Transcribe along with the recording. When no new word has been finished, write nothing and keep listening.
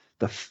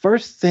The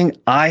first thing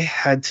I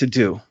had to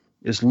do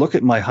is look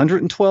at my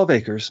 112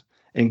 acres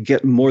and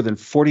get more than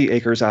 40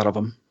 acres out of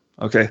them.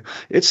 Okay,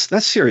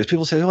 that's serious.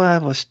 People say,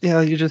 "Oh,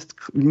 yeah, you're just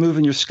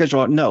moving your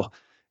schedule out." No,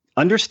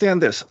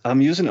 understand this.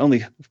 I'm using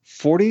only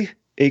 40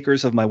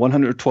 acres of my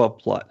 112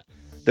 plot.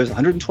 There's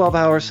 112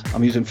 hours.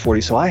 I'm using 40,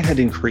 so I had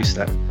to increase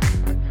that.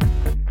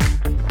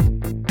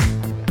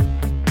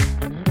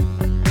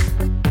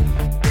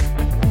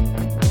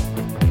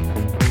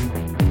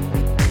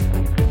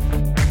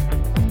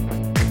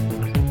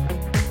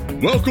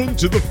 Welcome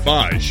to The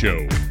Fi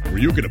Show, where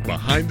you get a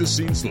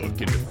behind-the-scenes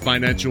look into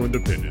financial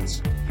independence.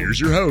 Here's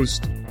your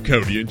host,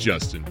 Cody and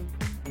Justin.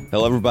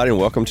 Hello, everybody, and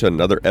welcome to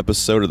another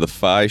episode of The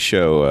Fi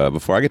Show.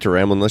 Before I get to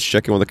rambling, let's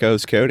check in with the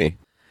co-host, Cody.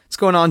 What's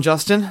going on,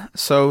 Justin?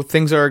 So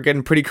things are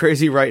getting pretty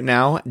crazy right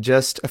now.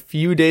 Just a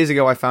few days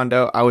ago, I found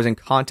out I was in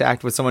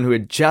contact with someone who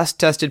had just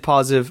tested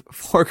positive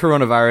for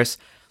coronavirus.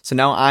 So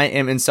now I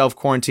am in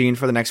self-quarantine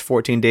for the next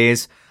 14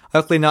 days.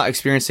 Luckily not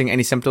experiencing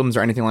any symptoms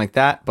or anything like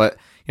that, but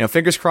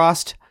fingers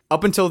crossed.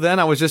 Up until then,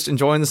 I was just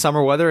enjoying the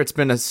summer weather. It's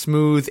been a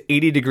smooth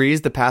 80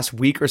 degrees the past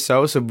week or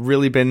so. So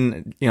really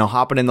been,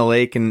 hopping in the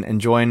lake and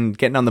enjoying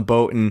getting on the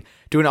boat and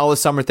doing all the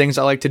summer things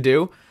I like to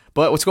do.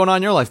 But what's going on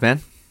in your life,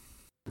 man?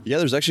 Yeah,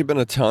 there's actually been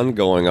a ton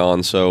going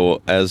on.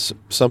 So as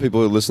some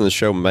people who listen to the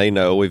show may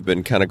know, we've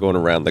been kind of going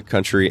around the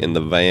country in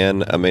the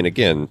van. I mean,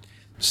 again,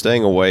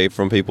 staying away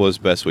from people as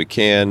best we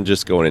can,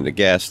 just going into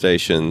gas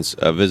stations,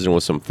 visiting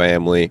with some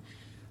family.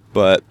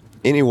 But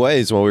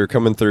anyways, when we were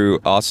coming through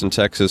Austin,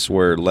 Texas,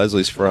 where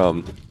Leslie's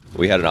from,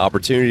 we had an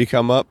opportunity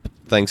come up.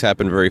 Things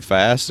happened very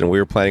fast, and we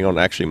were planning on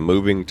actually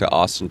moving to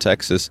Austin,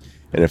 Texas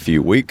in a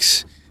few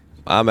weeks.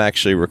 I'm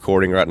actually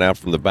recording right now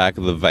from the back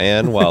of the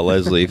van while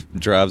Leslie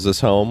drives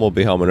us home. We'll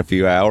be home in a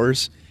few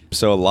hours.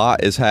 So a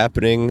lot is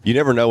happening. You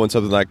never know when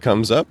something like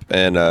comes up,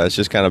 and it's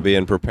just kind of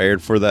being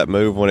prepared for that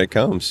move when it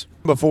comes.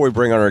 Before we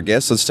bring on our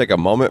guests, let's take a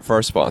moment for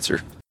our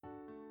sponsor.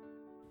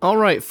 All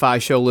right, Fi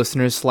Show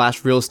listeners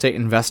 / real estate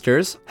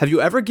investors, have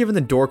you ever given the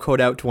door code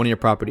out to one of your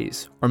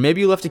properties? Or maybe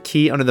you left a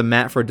key under the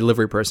mat for a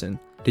delivery person.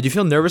 Did you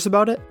feel nervous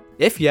about it?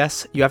 If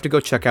yes, you have to go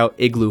check out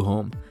Igloo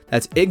Home.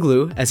 That's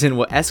igloo, as in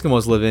what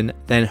Eskimos live in,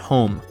 then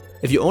home.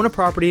 If you own a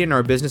property and are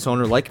a business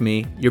owner like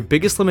me, your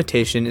biggest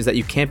limitation is that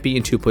you can't be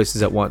in two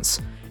places at once.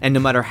 And no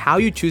matter how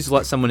you choose to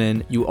let someone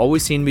in, you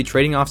always seem to be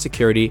trading off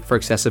security for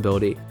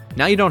accessibility.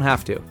 Now you don't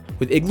have to.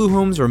 With Igloo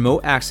Home's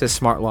remote access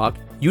smart lock,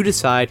 you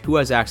decide who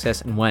has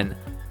access and when.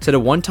 Set a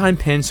one-time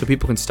PIN so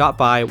people can stop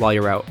by while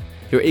you're out.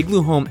 Your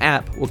Igloo Home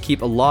app will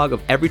keep a log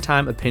of every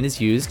time a PIN is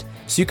used,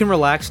 so you can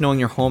relax knowing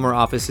your home or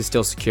office is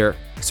still secure.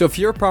 So if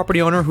you're a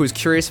property owner who is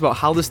curious about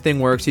how this thing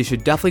works, you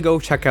should definitely go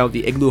check out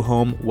the Igloo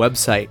Home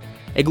website.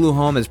 Igloo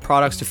Home has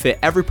products to fit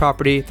every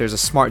property. There's a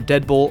smart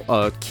deadbolt,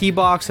 a key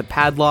box, a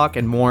padlock,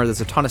 and more. There's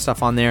a ton of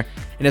stuff on there.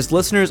 And as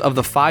listeners of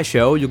the Fi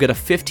Show, you'll get a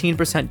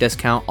 15%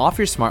 discount off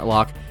your smart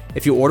lock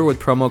if you order with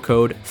promo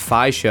code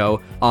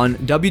FISHOW on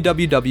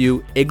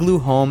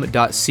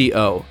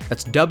www.igloohome.co.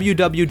 That's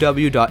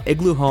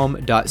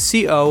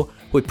www.igloohome.co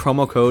with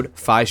promo code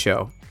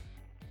FISHOW.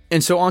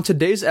 And so on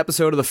today's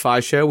episode of the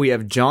Fi Show, we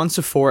have John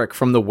Soforic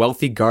from The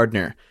Wealthy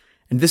Gardener.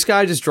 And this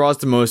guy just draws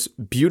the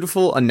most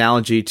beautiful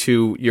analogy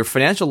to your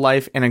financial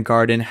life in a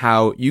garden,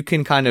 how you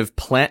can kind of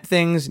plant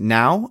things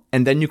now,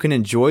 and then you can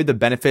enjoy the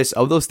benefits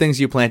of those things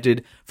you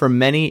planted for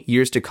many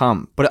years to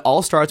come. But it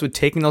all starts with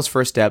taking those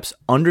first steps,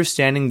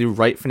 understanding the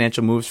right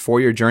financial moves for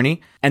your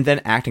journey, and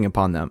then acting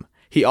upon them.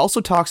 He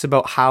also talks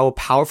about how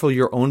powerful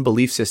your own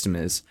belief system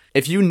is.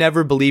 If you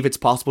never believe it's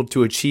possible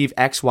to achieve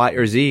X, Y,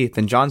 or Z,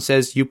 then John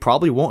says you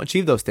probably won't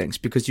achieve those things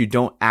because you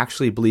don't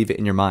actually believe it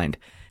in your mind.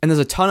 And there's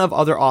a ton of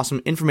other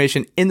awesome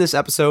information in this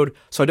episode,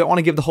 so I don't want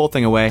to give the whole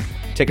thing away.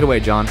 Take it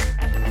away, John.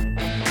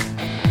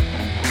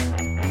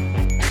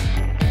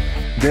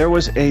 There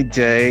was a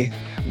day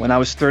when I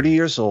was 30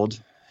 years old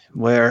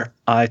where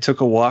I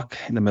took a walk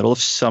in the middle of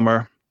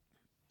summer.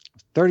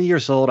 30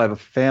 years old, I have a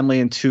family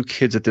and 2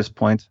 kids at this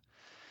point.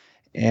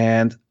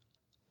 And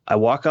I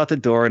walk out the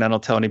door and I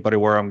don't tell anybody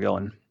where I'm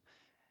going.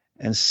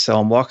 And so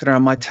I'm walking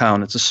around my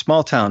town. It's a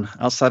small town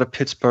outside of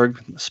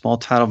Pittsburgh, a small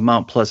town of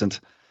Mount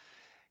Pleasant.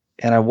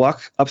 And I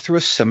walk up through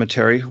a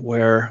cemetery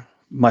where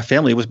my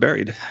family was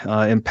buried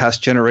in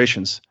past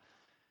generations.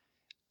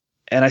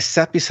 And I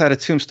sat beside a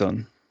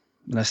tombstone.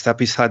 And I sat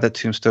beside that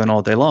tombstone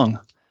all day long,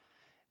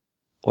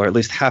 or at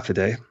least half a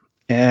day.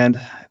 And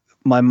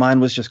my mind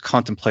was just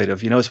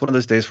contemplative. It's one of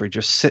those days where you're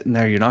just sitting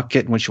there. You're not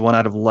getting what you want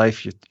out of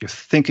life. You're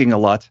thinking a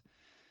lot.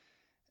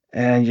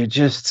 And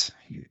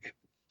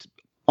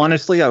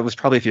honestly, I was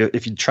probably,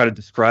 if you try to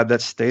describe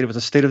that state, it was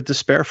a state of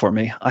despair for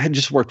me. I had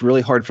just worked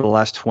really hard for the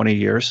last 20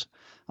 years.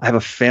 I have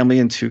a family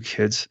and 2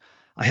 kids.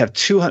 I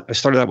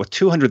started out with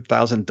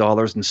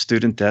 $200,000 in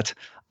student debt.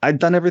 I'd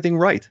done everything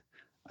right.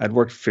 I'd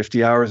worked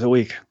 50 hours a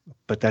week,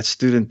 but that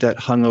student debt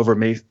hung over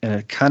me, and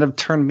it kind of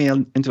turned me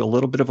into a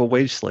little bit of a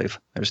wage slave.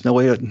 There's no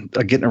way of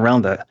getting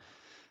around that.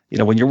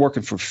 When you're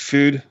working for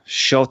food,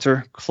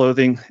 shelter,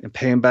 clothing, and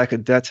paying back a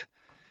debt,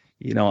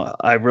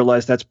 I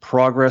realize that's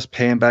progress,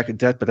 paying back a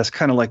debt, but that's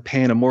kind of like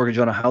paying a mortgage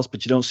on a house,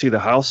 but you don't see the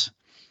house.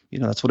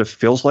 That's what it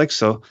feels like.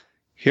 So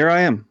here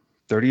I am,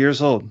 30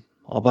 years old,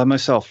 all by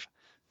myself,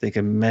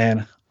 thinking,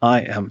 man,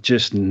 I am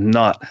just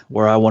not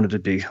where I wanted to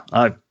be.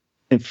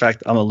 In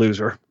fact, I'm a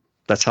loser.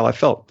 That's how I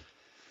felt.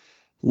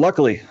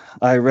 Luckily,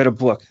 I read a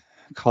book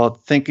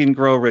called Think and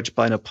Grow Rich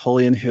by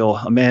Napoleon Hill,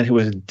 a man who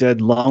was dead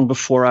long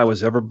before I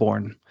was ever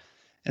born.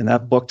 And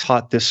that book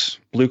taught this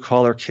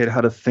blue-collar kid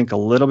how to think a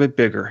little bit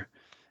bigger.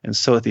 And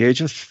so at the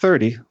age of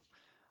 30,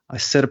 I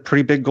set a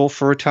pretty big goal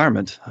for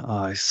retirement.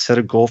 I set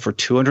a goal for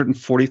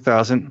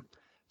 $240,000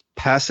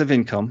 passive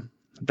income.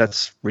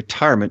 That's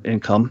retirement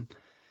income.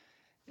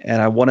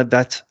 And I wanted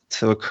that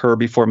to occur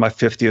before my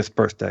 50th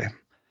birthday.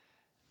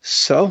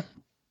 So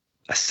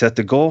I set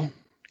the goal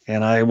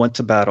and I went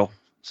to battle.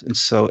 And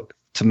so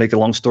to make a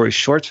long story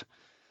short,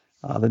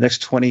 the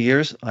next 20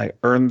 years, I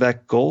earned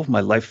that goal. My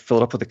life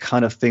filled up with the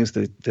kind of things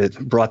that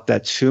brought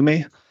that to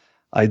me.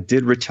 I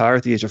did retire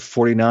at the age of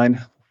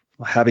 49,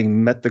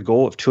 having met the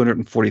goal of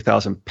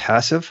 $240,000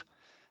 passive.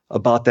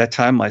 About that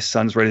time, my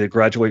son's ready to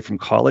graduate from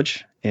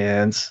college,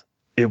 and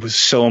it was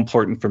so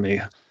important for me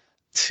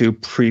to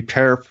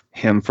prepare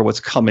him for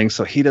what's coming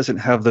so he doesn't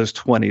have those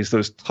 20s,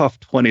 those tough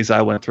 20s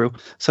I went through.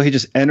 So he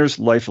just enters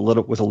life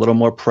with a little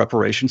more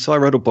preparation. So I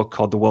wrote a book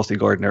called The Wealthy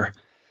Gardener,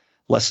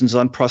 Lessons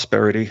on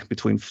Prosperity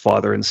Between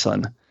Father and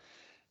Son.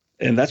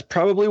 And that's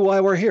probably why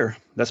we're here.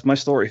 That's my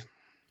story.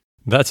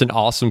 That's an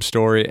awesome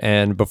story.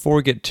 And before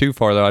we get too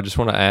far, though, I just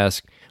want to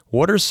ask,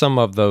 what are some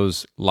of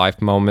those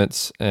life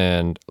moments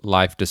and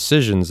life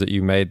decisions that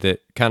you made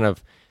that kind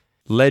of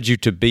led you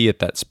to be at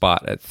that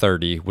spot at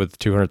 30 with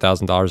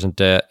 $200,000 in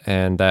debt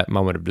and that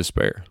moment of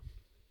despair?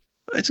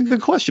 It's a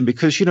good question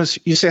because,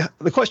 you say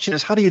the question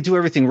is, how do you do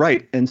everything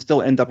right and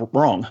still end up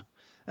wrong?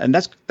 And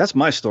that's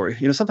my story.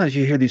 Sometimes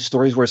you hear these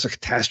stories where it's a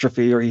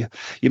catastrophe or you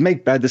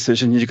make bad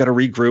decisions, you got to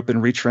regroup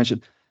and retrench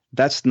it.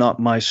 That's not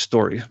my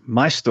story.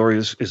 My story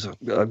is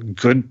a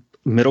good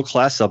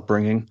middle-class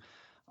upbringing.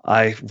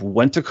 I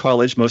went to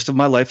college. Most of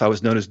my life, I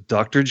was known as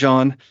Dr.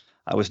 John.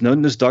 I was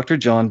known as Dr.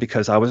 John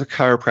because I was a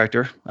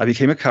chiropractor. I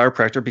became a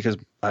chiropractor because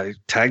I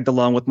tagged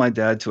along with my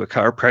dad to a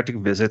chiropractic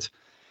visit.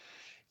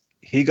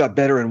 He got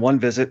better in one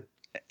visit,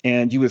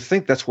 and you would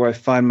think that's where I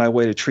find my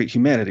way to treat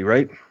humanity,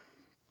 right?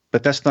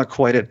 But that's not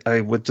quite it.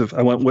 I went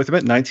with him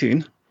at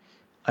 19.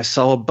 I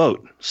saw a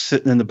boat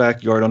sitting in the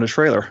backyard on a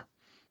trailer,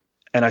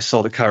 and I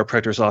saw the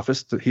chiropractor's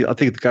office. I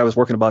think the guy was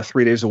working about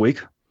 3 days a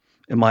week,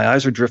 and my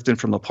eyes are drifting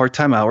from the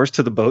part-time hours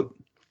to the boat,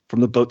 from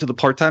the boat to the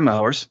part-time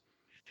hours,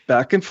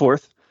 back and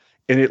forth,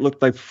 and it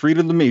looked like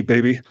freedom to me,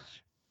 baby.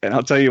 And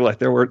I'll tell you what,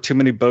 there weren't too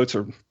many boats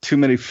or too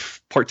many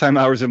part-time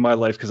hours in my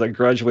life because I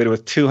graduated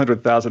with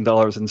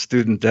 $200,000 in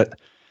student debt,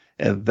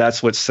 and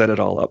that's what set it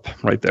all up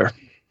right there.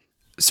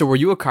 So were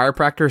you a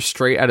chiropractor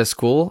straight out of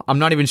school? I'm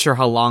not even sure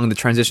how long the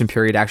transition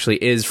period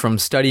actually is from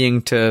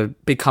studying to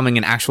becoming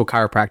an actual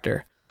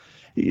chiropractor.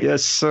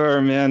 Yes,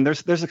 sir, man.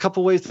 There's a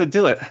couple ways to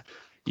do it.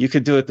 You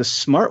could do it the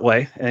smart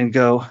way and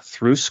go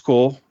through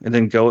school and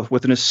then go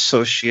with an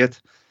associate.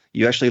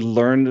 You actually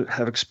learn,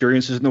 have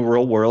experiences in the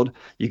real world.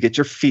 You get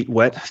your feet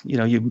wet.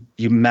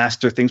 You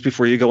master things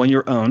before you go on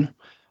your own.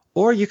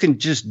 Or you can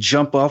just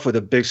jump off with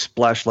a big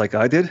splash like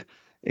I did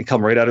and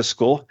come right out of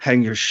school,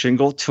 hang your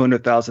shingle,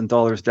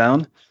 $200,000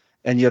 down,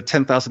 and you have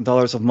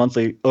 $10,000 of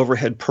monthly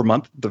overhead per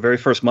month, the very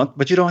first month,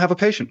 but you don't have a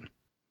patient.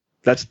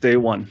 That's day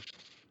one.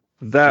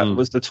 That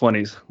was the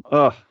 20s.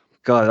 Oh,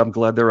 God, I'm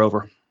glad they're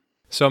over.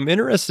 So I'm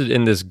interested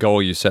in this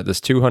goal you set, this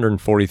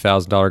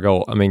 $240,000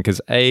 goal. I mean, because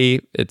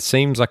A, it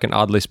seems like an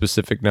oddly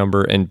specific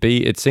number, and B,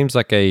 it seems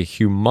like a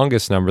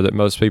humongous number that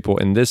most people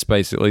in this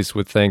space at least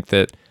would think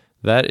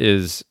that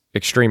is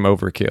extreme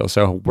overkill.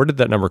 So where did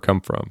that number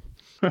come from?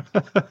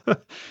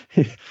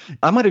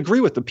 I might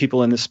agree with the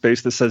people in this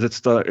space that says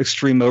it's the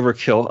extreme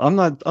overkill. I'm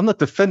not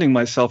defending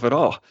myself at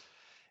all,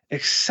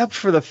 except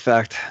for the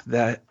fact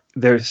that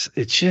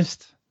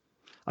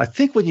I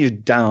think when you're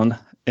down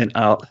and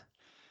out,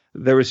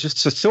 there was just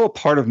still a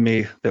part of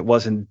me that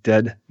wasn't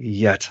dead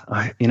yet.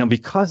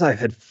 Because I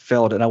had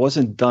failed and I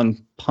wasn't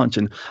done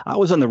punching. I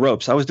was on the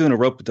ropes. I was doing a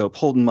rope dope,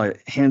 holding my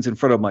hands in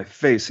front of my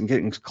face and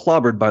getting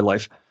clobbered by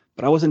life,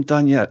 but I wasn't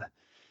done yet.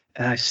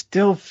 And I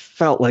still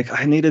felt like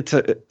I needed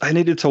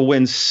to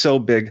win so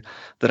big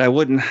that I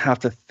wouldn't have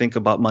to think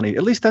about money.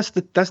 At least that's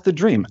the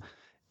dream.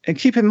 And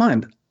keep in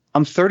mind,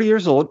 I'm 30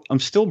 years old. I'm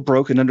still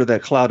broken under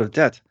that cloud of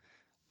debt.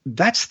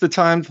 That's the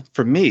time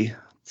for me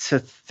to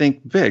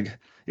think big.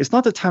 It's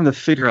not the time to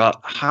figure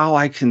out how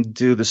I can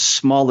do the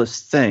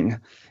smallest thing.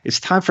 It's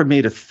time for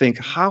me to think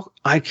how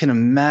I can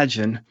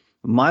imagine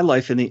my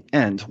life in the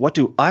end. What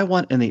do I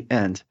want in the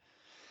end?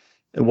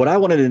 And what I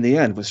wanted in the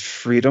end was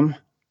freedom.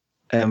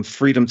 And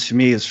freedom to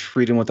me is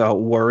freedom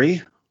without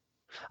worry.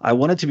 I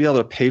wanted to be able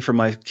to pay for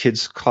my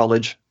kids'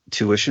 college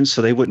tuition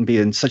so they wouldn't be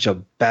in such a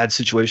bad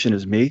situation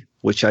as me,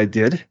 which I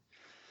did.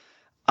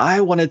 I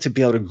wanted to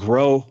be able to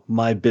grow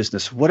my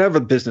business, whatever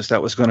business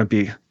that was going to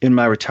be in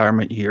my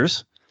retirement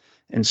years.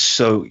 And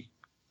so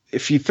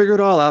if you figure it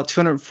all out,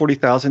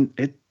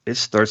 $240,000, it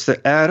starts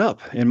to add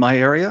up. In my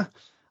area,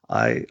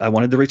 I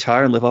wanted to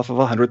retire and live off of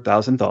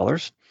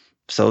 $100,000.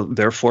 So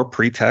therefore,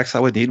 pre-tax, I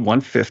would need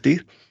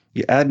 $150,000.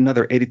 You add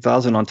another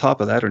 80,000 on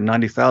top of that, or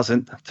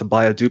 90,000 to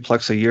buy a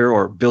duplex a year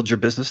or build your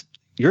business.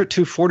 You're at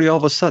 240 all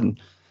of a sudden.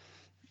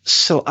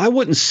 So I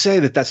wouldn't say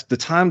that that's the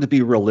time to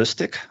be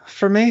realistic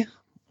for me.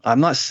 I'm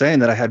not saying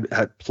that I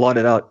had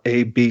plotted out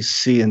A, B,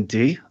 C, and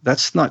D.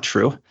 That's not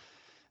true.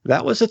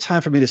 That was a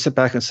time for me to sit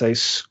back and say,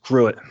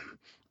 screw it.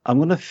 I'm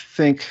going to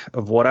think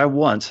of what I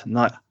want,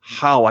 not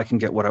how I can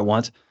get what I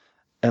want,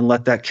 and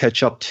let that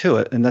catch up to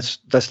it. And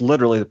that's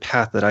literally the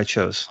path that I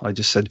chose. I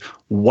just said,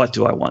 what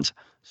do I want?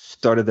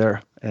 Started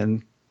there.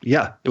 And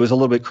yeah, it was a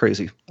little bit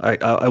crazy.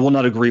 I will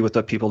not agree with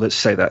the people that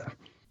say that.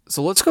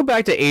 So let's go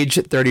back to age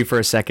 30 for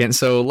a second.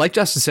 So like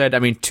Justin said, I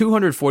mean,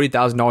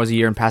 $240,000 a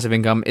year in passive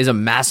income is a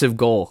massive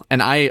goal.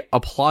 And I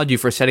applaud you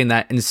for setting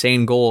that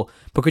insane goal.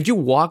 But could you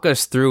walk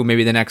us through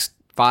maybe the next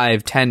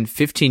 5, 10,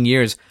 15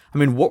 years? I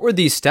mean, what were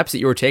these steps that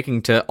you were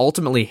taking to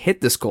ultimately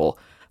hit this goal?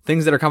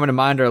 Things that are coming to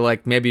mind are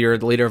like maybe you're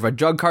the leader of a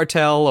drug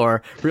cartel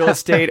or real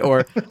estate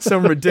or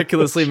some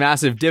ridiculously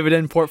massive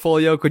dividend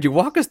portfolio. Could you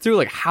walk us through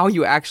like how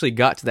you actually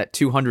got to that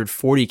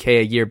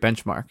 $240K a year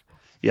benchmark?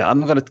 Yeah,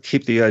 I'm going to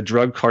keep the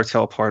drug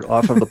cartel part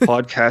off of the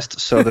podcast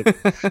so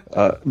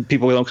that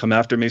people don't come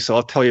after me. So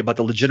I'll tell you about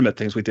the legitimate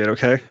things we did,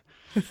 okay?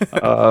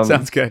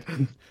 Sounds good.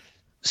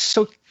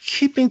 So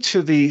keeping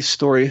to the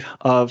story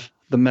of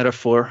the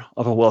metaphor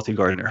of a wealthy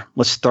gardener,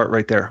 let's start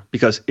right there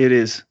because it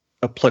is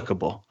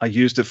applicable. I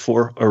used it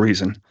for a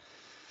reason.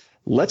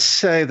 Let's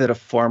say that a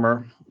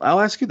farmer, I'll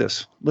ask you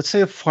this. Let's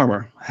say a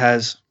farmer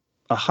has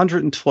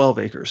 112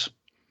 acres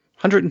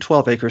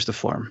to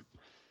farm,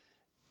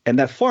 and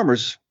that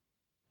farmer's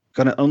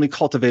going to only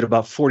cultivate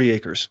about 40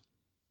 acres.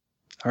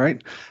 All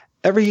right.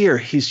 Every year,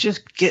 he's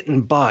just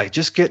getting by,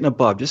 just getting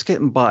above, just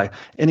getting by.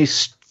 And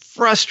he's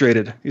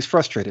frustrated.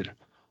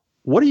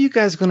 What are you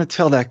guys going to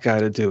tell that guy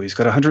to do? He's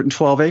got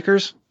 112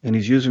 acres and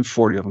he's using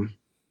 40 of them.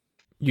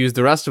 Use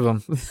the rest of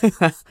them.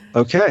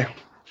 Okay.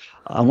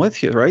 I'm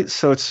with you, right?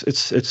 So it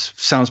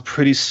sounds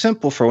pretty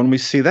simple for when we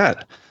see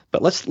that.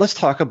 But let's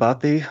talk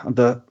about the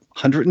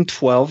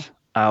 112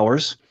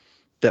 hours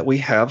that we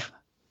have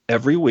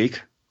every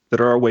week that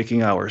are our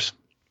waking hours.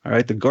 All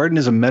right. The garden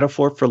is a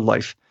metaphor for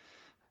life.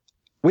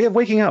 We have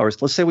waking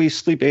hours. Let's say we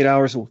sleep 8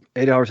 hours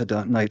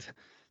a night.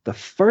 The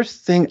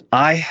first thing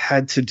I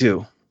had to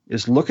do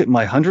is look at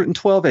my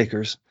 112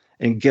 acres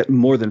and get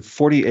more than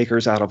 40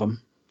 acres out of them.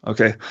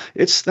 Okay.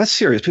 That's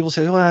serious. People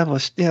say, well,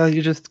 yeah,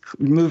 you're just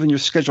moving your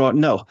schedule out.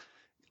 No,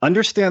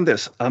 understand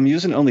this. I'm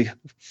using only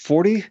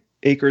 40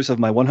 acres of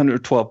my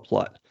 112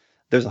 plot.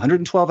 There's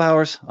 112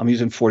 hours. I'm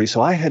using 40.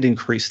 So I had to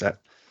increase that.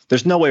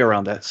 There's no way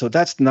around that. So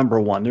that's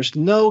number one. There's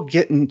no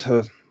getting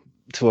to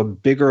a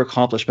bigger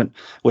accomplishment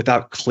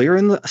without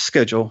clearing the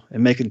schedule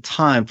and making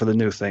time for the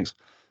new things.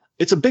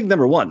 It's a big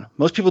number one.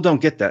 Most people don't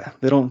get that.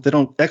 They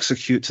don't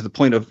execute to the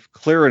point of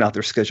clearing out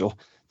their schedule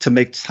to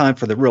make time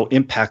for the real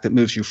impact that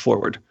moves you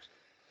forward.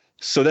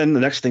 So then the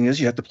next thing is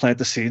you have to plant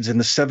the seeds in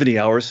the 70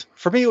 hours.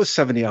 For me, it was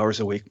 70 hours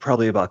a week,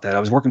 probably about that. I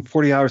was working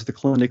 40 hours at the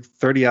clinic,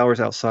 30 hours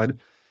outside.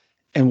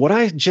 And what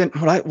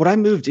I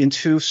moved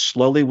into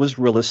slowly was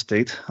real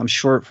estate. I'm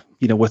sure,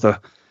 with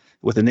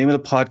the name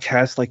of the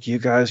podcast, like you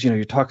guys,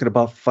 you're talking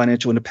about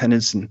financial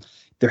independence, and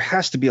there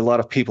has to be a lot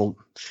of people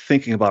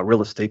thinking about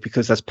real estate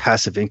because that's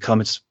passive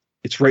income.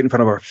 It's right in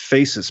front of our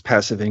faces,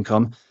 passive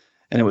income.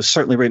 And it was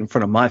certainly right in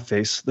front of my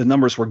face. The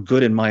numbers were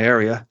good in my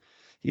area,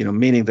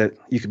 meaning that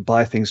you could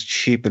buy things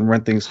cheap and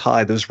rent things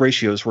high. Those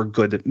ratios were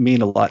good that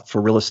mean a lot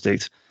for real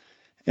estate.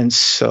 And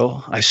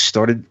so I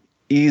started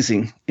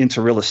easing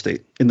into real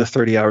estate in the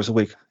 30 hours a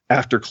week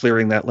after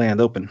clearing that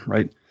land open,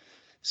 right?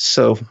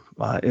 So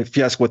if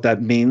you ask what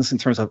that means in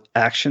terms of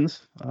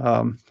actions,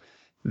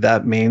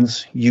 that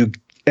means you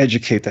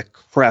educate the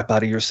crap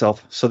out of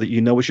yourself so that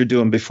you know what you're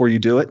doing before you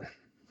do it.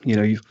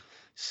 You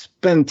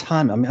spend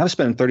time. I mean, I was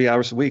spending 30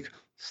 hours a week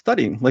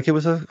studying like it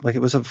was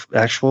a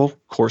actual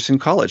course in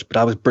college, but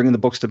I was bringing the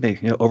books to me,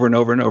 over and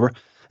over and over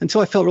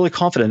until I felt really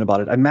confident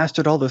about it. I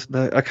mastered all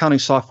the accounting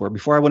software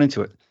before I went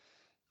into it.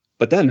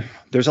 But then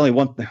there's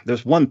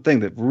one thing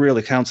that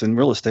really counts in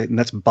real estate, and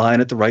that's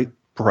buying at the right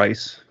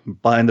price,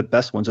 buying the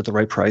best ones at the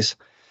right price,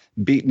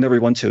 beating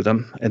everyone to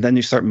them. And then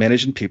you start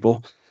managing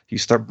people, you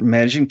start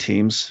managing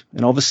teams,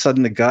 and all of a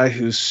sudden the guy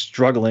who's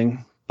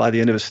struggling by the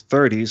end of his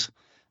 30s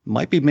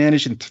might be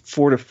managing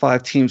 4 to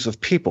 5 teams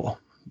of people.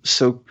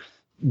 So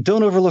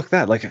don't overlook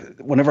that. Like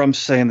whenever I'm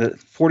saying that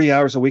 40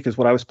 hours a week is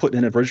what I was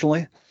putting in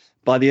originally,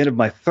 by the end of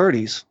my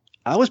 30s,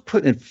 I was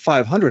putting in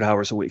 500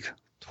 hours a week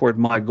toward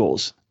my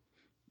goals.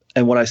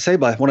 And what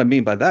I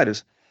mean by that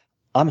is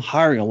I'm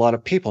hiring a lot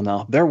of people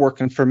now. They're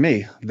working for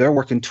me. They're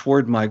working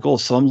toward my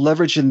goals. So I'm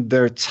leveraging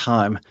their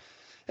time.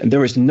 And there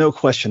was no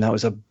question that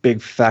was a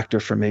big factor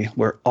for me,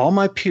 where all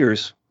my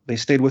peers, they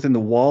stayed within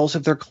the walls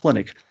of their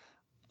clinic.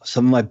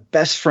 Some of my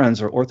best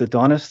friends are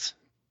orthodontists.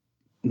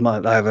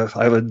 I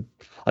have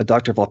a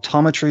doctor of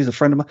optometry, is a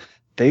friend of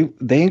mine.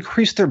 They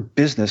increased their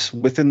business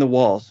within the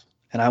walls.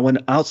 And I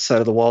went outside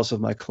of the walls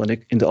of my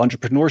clinic into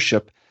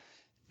entrepreneurship.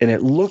 And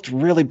it looked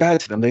really bad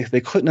to them. They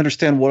couldn't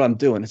understand what I'm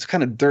doing. It's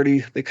kind of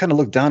dirty. They kind of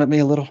looked down at me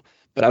a little,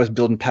 but I was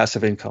building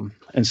passive income.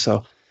 And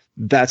so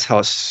that's how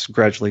it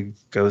gradually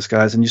goes,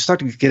 guys. And you start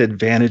to get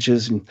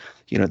advantages, and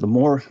the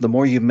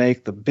more you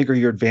make, the bigger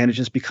your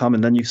advantages become,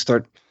 and then you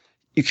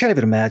can't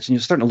even imagine.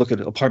 You're starting to look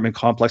at apartment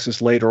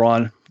complexes later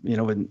on,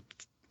 and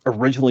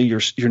originally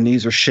your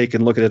knees are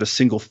shaking looking at a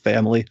single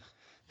family.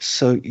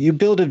 So you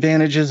build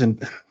advantages,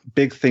 and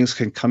big things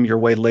can come your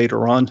way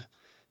later on.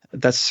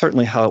 That's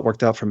certainly how it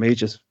worked out for me,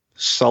 just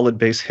solid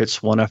base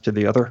hits one after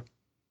the other.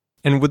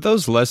 And with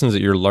those lessons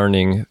that you're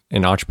learning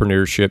in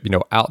entrepreneurship,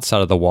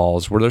 outside of the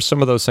walls, were there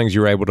some of those things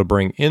you were able to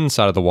bring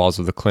inside of the walls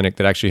of the clinic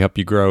that actually help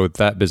you grow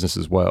that business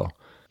as well?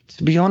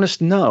 To be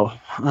honest, no.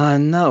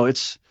 No,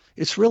 it's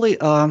really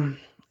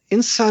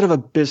inside of a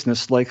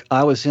business like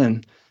I was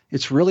in,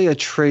 it's really a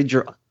trade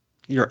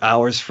your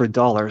hours for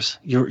dollars.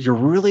 You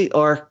really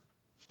are,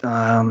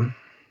 I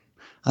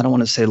don't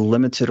want to say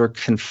limited or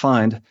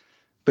confined,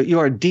 but you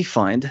are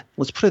defined.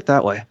 Let's put it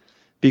that way,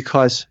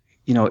 because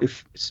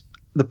if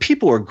the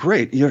people are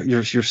great,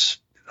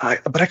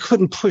 but I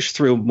couldn't push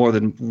through more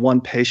than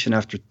one patient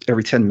after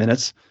every 10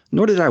 minutes,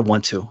 nor did I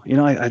want to.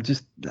 I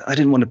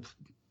didn't want to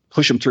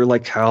push them through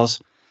like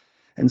cows.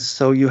 And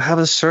so you have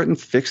a certain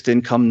fixed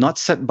income, not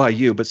set by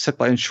you, but set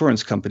by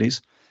insurance companies.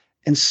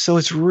 And so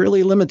it's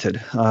really limited.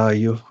 I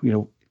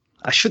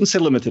shouldn't say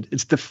limited,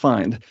 it's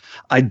defined.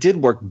 I did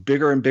work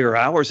bigger and bigger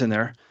hours in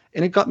there,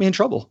 and it got me in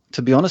trouble,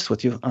 to be honest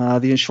with you.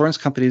 The insurance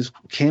companies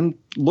came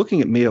looking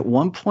at me at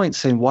one point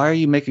saying, "Why are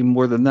you making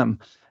more than them?"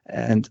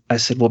 And I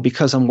said, "Well,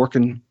 because I'm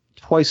working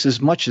twice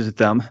as much as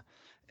them."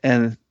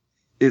 And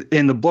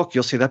in the book,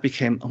 you'll see that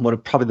became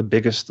probably the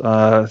biggest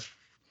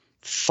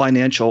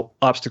financial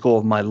obstacle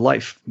of my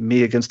life,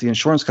 me against the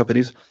insurance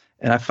companies.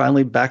 And I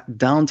finally backed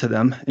down to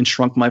them and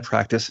shrunk my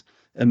practice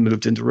and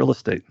moved into real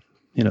estate.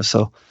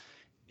 So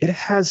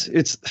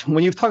it's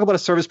when you talk about a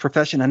service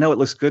profession, I know it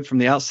looks good from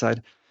the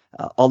outside,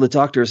 all the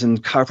doctors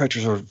and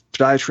chiropractors or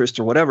podiatrists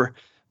or whatever,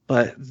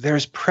 but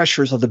there's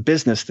pressures of the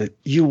business that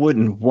you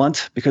wouldn't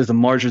want because the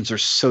margins are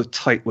so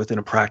tight within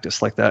a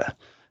practice like that.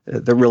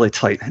 They're really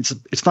tight.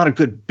 It's not a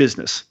good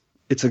business.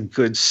 It's a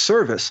good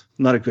service,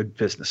 not a good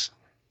business.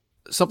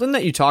 Something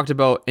that you talked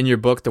about in your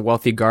book, The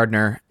Wealthy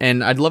Gardener,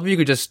 and I'd love if you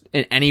could just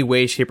in any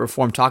way, shape, or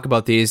form talk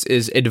about these,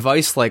 is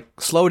advice like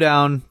slow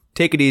down,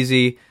 take it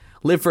easy,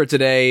 live for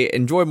today,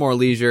 enjoy more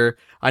leisure.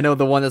 I know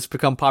the one that's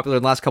become popular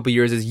in the last couple of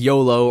years is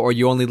YOLO, or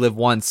you only live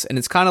once. And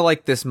it's kind of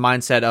like this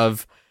mindset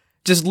of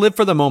just live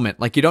for the moment.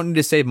 Like you don't need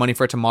to save money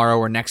for tomorrow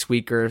or next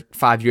week or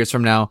 5 years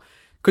from now.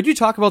 Could you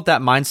talk about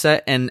that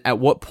mindset and at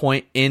what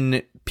point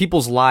in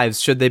people's lives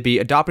should they be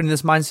adopting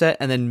this mindset,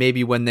 and then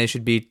maybe when they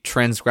should be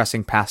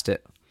transgressing past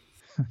it?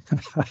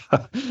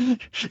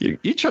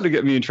 You trying to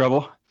get me in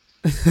trouble?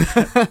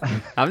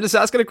 I'm just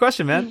asking a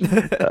question, man.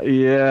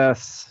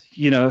 Yes.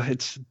 I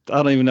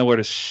don't even know where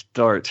to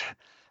start.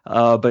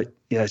 But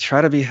yeah,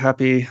 try to be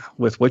happy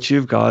with what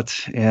you've got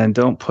and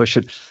don't push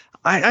it.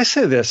 I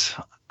say this,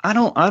 I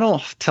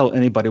don't tell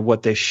anybody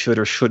what they should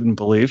or shouldn't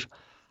believe,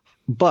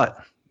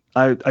 but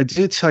I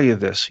do tell you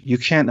this, you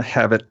can't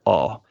have it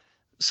all.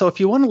 So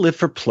if you want to live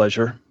for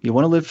pleasure, you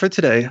want to live for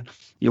today,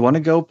 you want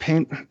to go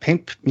paint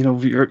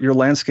your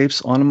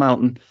landscapes on a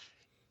mountain,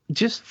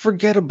 just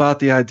forget about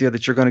the idea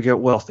that you're going to get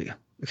wealthy.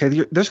 Okay,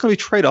 there's going to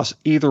be trade-offs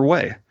either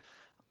way.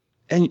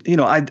 And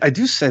I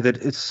do say that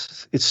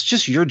it's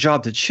just your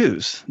job to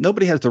choose.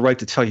 Nobody has the right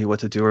to tell you what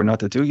to do or not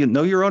to do. You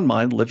know your own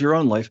mind, live your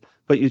own life,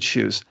 but you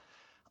choose.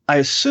 I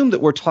assume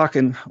that we're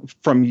talking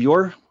from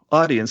your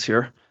audience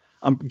here.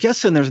 I'm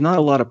guessing there's not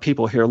a lot of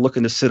people here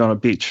looking to sit on a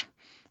beach.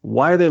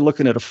 Why are they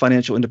looking at a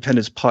financial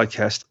independence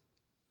podcast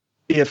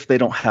if they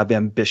don't have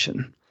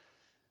ambition?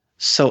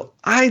 So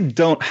I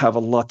don't have a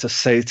lot to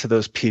say to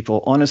those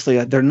people.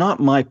 Honestly, they're not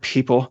my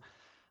people.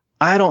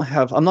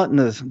 I'm not in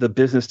the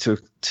business to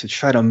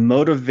try to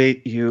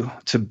motivate you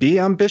to be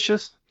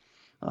ambitious.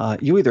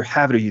 You either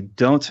have it or you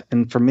don't.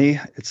 And for me,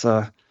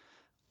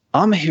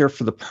 I'm here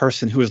for the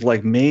person who is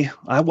like me.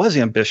 I was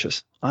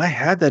ambitious. I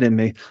had that in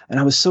me. And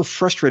I was so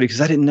frustrated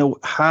because I didn't know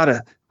how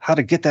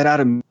to get that out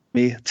of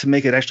me to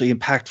make it actually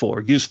impactful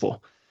or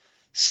useful.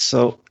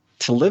 So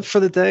to live for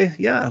the day,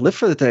 yeah, live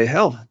for the day.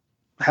 Hell,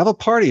 have a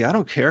party. I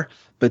don't care.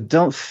 But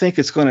don't think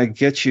it's going to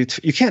get you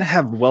you can't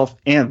have wealth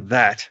and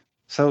that.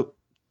 So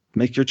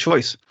make your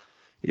choice.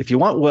 If you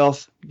want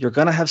wealth, you're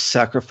going to have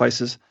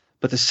sacrifices,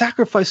 but the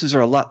sacrifices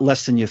are a lot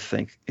less than you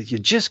think. You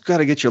just got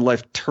to get your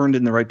life turned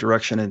in the right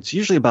direction. And it's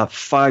usually about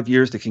 5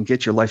 years that can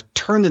get your life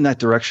turned in that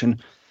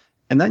direction.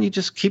 And then you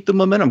just keep the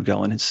momentum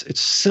going. It's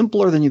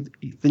simpler than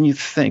you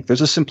think.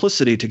 There's a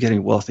simplicity to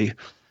getting wealthy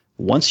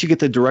once you get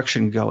the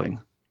direction going.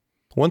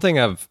 One thing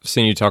I've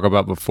seen you talk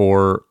about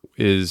before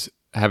is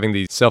having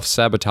these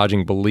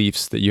self-sabotaging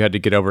beliefs that you had to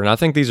get over. And I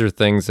think these are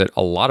things that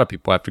a lot of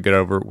people have to get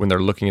over when they're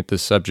looking at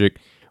this subject,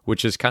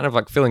 which is kind of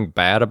like feeling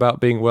bad about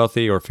being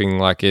wealthy or feeling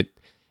like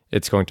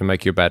it's going to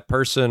make you a bad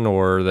person,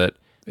 or that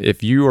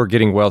if you are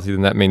getting wealthy,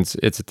 then that means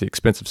it's at the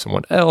expense of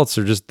someone else,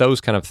 or just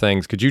those kind of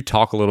things. Could you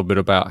talk a little bit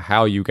about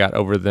how you got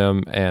over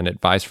them and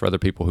advice for other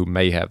people who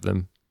may have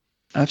them?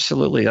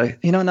 Absolutely. I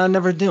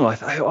never knew.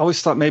 I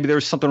always thought maybe there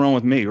was something wrong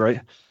with me,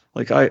 right?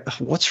 Like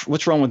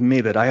what's wrong with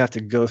me that I have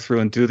to go through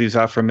and do these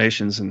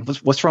affirmations? And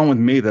what's wrong with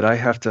me that I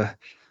have to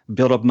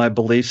build up my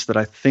beliefs that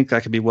I think I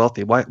could be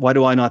wealthy? Why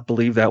do I not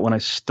believe that when I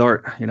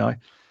start?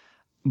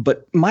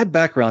 But my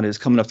background is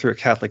coming up through a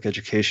Catholic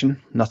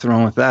education. Nothing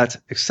wrong with that,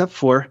 except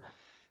for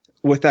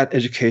with that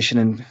education,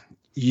 and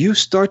you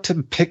start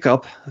to pick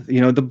up,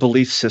 the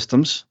belief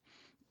systems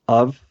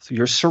of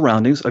your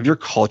surroundings, of your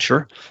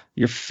culture,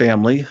 your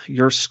family,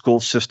 your school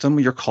system,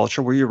 your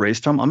culture, where you're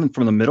raised from. I'm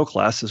from the middle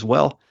class as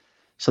well.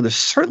 So there's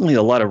certainly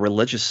a lot of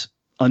religious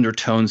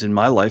undertones in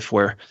my life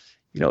where,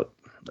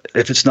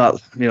 if it's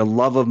not,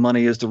 love of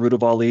money is the root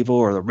of all evil,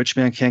 or the rich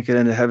man can't get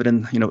into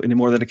heaven, any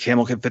more than a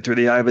camel can fit through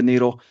the eye of a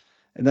needle.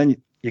 And then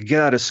you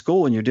get out of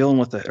school and you're dealing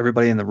with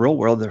everybody in the real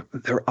world.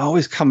 They're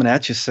always coming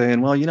at you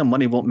saying, well,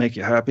 money won't make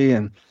you happy.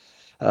 And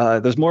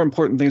there's more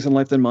important things in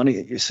life than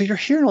money. So you're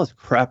hearing all this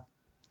crap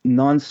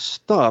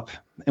nonstop.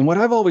 And what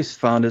I've always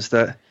found is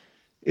that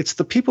it's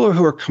the people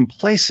who are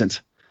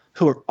complacent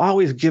who are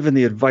always giving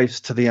the advice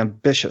to the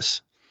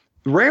ambitious.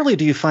 Rarely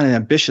do you find an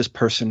ambitious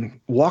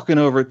person walking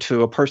over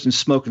to a person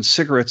smoking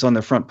cigarettes on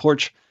their front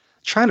porch,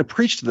 trying to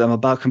preach to them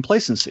about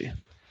complacency.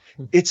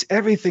 It's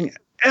everything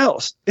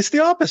else. It's the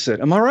opposite.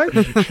 Am I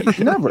right?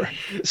 Never.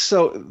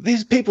 So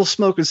these people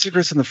smoking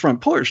cigarettes on the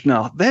front porch,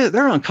 now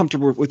they're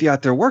uncomfortable with you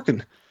out there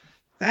working.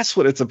 That's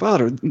what it's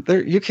about. Or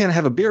you can't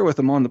have a beer with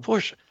them on the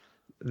porch.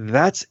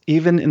 That's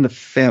even in the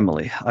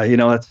family.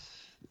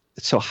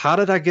 So how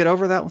did I get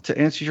over that? To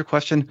answer your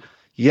question,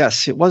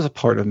 yes, it was a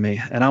part of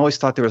me. And I always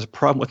thought there was a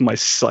problem with my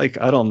psyche.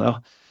 I don't know.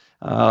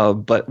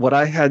 But what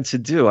I had to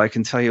do, I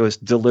can tell you, is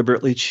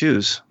deliberately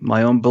choose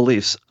my own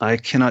beliefs. I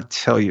cannot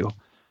tell you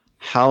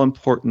how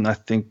important I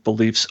think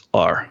beliefs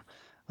are,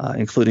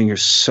 including your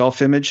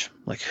self-image.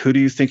 Like, who do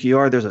you think you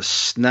are? There's a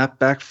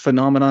snapback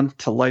phenomenon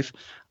to life.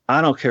 I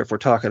don't care if we're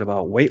talking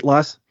about weight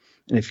loss.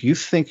 And if you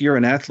think you're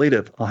an athlete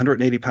of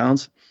 180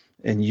 pounds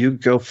and you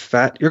go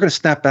fat, you're going to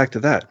snap back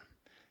to that.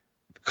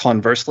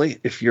 Conversely,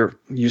 if you're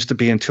used to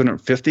being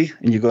 250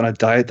 and you go on a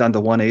diet down to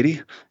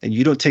 180 and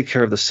you don't take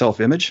care of the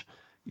self-image,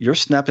 you're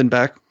snapping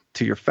back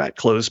to your fat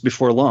clothes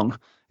before long.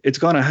 It's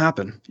going to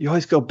happen. You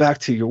always go back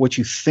to what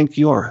you think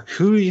you are.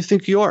 Who do you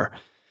think you are?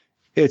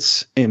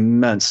 It's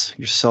immense,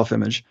 your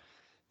self-image.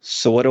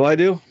 So what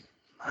do?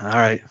 All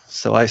right.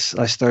 So I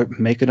start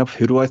making up,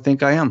 who do I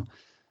think I am?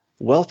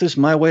 Wealth is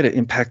my way to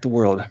impact the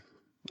world.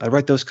 I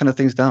write those kind of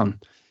things down.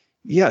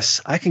 Yes,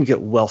 I can get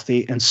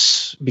wealthy, and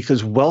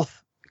because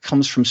wealth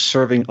comes from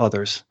serving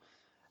others.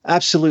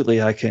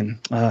 Absolutely, I can.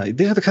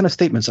 These are the kind of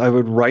statements I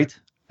would write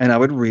and I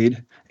would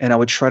read and I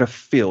would try to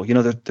feel.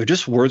 They're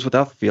just words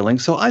without feeling.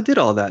 So I did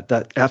all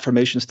that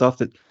affirmation stuff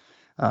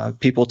that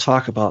people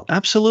talk about.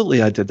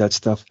 Absolutely, I did that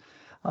stuff.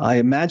 I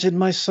imagined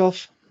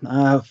myself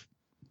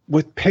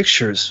with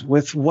pictures,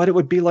 with what it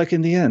would be like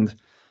in the end.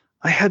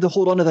 I had to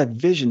hold on to that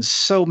vision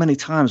so many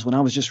times when I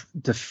was just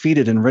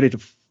defeated and ready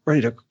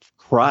to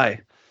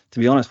cry, to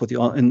be honest with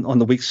you, on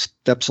the weak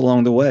steps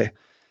along the way.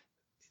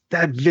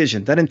 That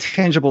vision, that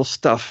intangible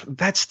stuff,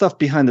 that stuff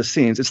behind the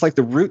scenes, it's like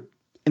the root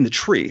in the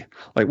tree.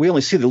 Like, we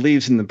only see the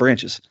leaves and the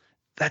branches.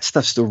 That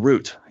stuff's the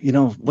root.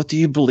 What do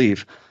you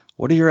believe?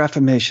 What are your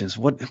affirmations?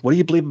 What do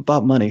you believe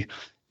about money?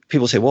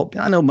 People say, well,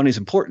 I know money's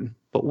important,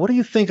 but what do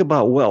you think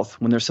about wealth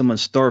when there's someone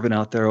starving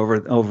out there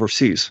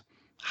overseas?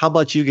 How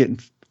about you getting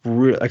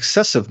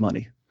excessive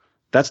money?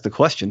 That's the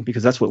question,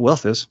 because that's what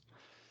wealth is.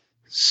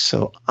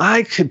 So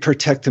I could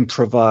protect and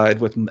provide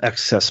with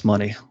excess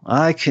money.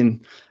 I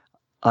can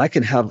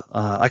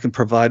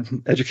provide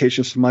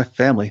education for my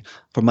family,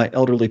 for my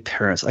elderly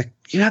parents.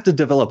 You have to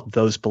develop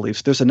those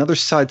beliefs. There's another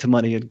side to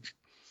money. And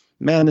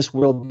man, this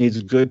world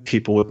needs good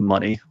people with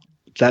money.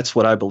 That's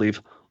what I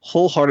believe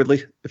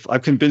wholeheartedly. If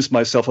I've convinced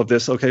myself of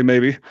this, okay,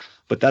 maybe,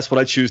 but that's what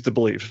I choose to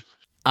believe.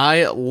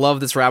 I love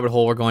this rabbit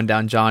hole we're going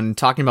down, John,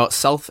 talking about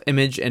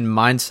self-image and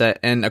mindset.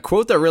 And a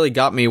quote that really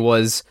got me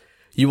was,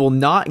 "You will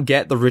not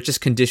get the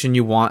richest condition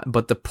you want,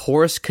 but the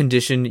poorest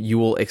condition you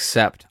will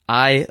accept."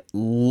 I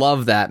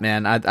love that,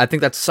 man. I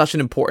think that's such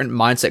an important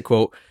mindset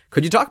quote.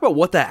 Could you talk about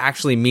what that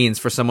actually means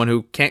for someone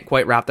who can't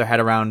quite wrap their head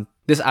around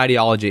this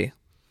ideology?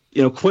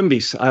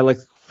 Quimby, I like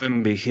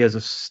Quimby. He has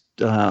a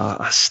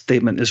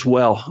statement as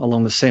well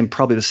along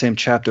probably the same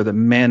chapter, that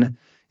man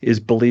is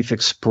belief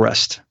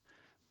expressed.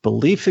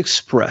 Belief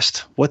expressed.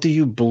 What do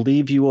you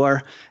believe you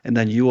are? And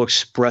then you will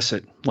express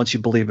it once you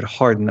believe it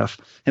hard enough.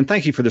 And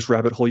thank you for this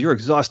rabbit hole. You're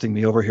exhausting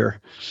me over here.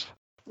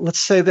 Let's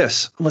say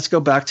this. Let's go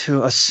back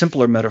to a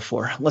simpler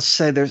metaphor. Let's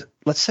say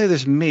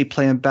there's me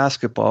playing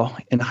basketball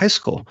in high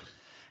school.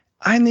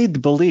 I need to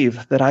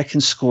believe that I can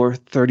score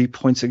 30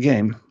 points a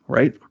game,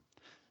 right?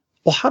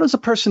 Well, how does a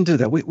person do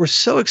that? We're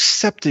so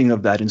accepting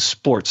of that in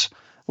sports.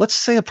 Let's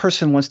say a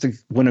person wants to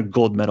win a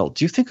gold medal.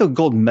 Do you think a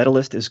gold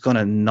medalist is going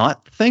to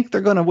not think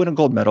they're going to win a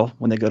gold medal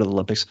when they go to the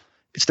Olympics?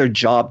 It's their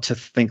job to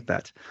think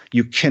that.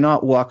 You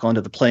cannot walk onto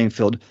the playing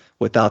field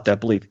without that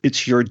belief.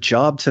 It's your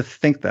job to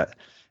think that.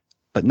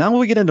 But now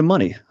when we get into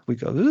money, we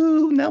go,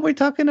 ooh, now we're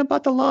talking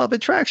about the law of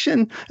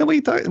attraction. And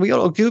we get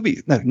all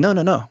gooby.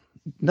 No.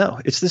 No,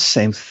 it's the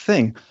same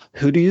thing.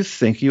 Who do you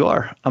think you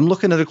are? I'm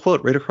looking at a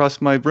quote right across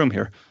my room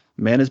here.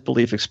 Man is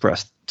belief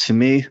expressed. To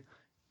me,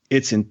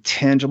 it's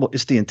intangible.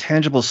 It's the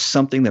intangible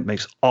something that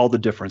makes all the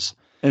difference.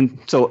 And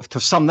so to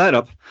sum that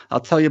up, I'll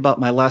tell you about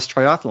my last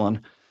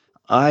triathlon.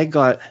 I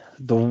got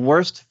the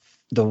worst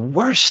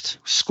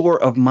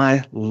score of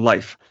my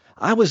life.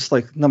 I was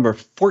like number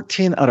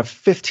 14 out of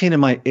 15 in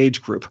my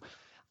age group.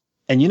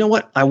 And you know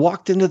what? I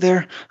walked into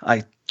there.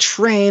 I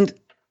trained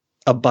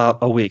about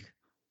a week.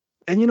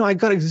 And, I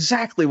got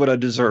exactly what I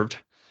deserved,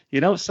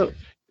 So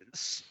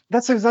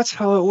that's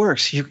how it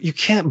works. You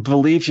can't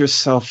believe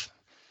yourself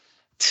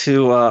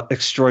to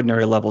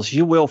extraordinary levels.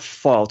 You will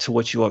fall to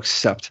what you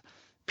accept.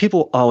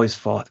 People always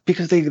fall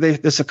because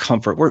there's a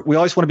comfort. We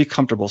always want to be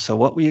comfortable. So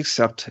what we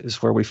accept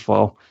is where we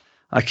fall.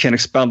 I can't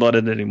expound on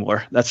it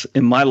anymore. That's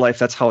in my life.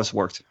 That's how it's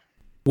worked.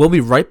 We'll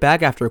be right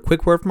back after a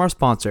quick word from our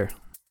sponsor.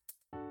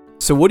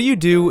 So what do you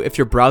do if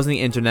you're browsing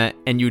the internet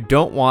and you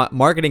don't want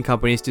marketing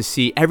companies to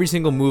see every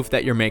single move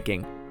that you're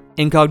making?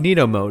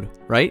 Incognito mode,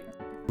 right?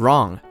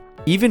 Wrong.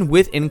 Even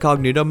with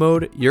incognito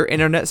mode, your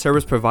internet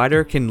service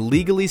provider can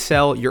legally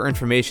sell your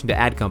information to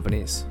ad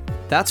companies.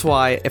 That's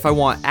why if I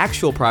want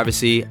actual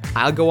privacy,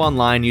 I'll go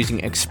online using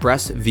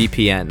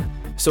ExpressVPN.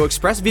 So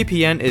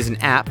ExpressVPN is an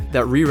app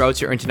that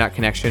reroutes your internet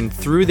connection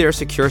through their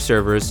secure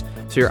servers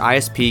so your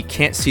ISP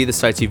can't see the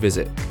sites you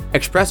visit.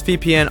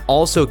 ExpressVPN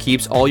also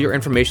keeps all your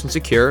information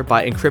secure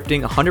by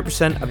encrypting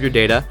 100% of your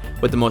data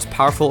with the most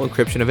powerful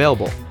encryption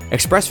available.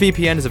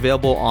 ExpressVPN is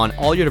available on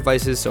all your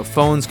devices, so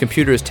phones,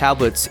 computers,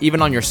 tablets,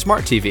 even on your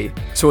smart TV,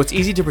 so it's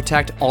easy to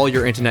protect all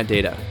your internet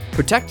data.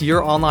 Protect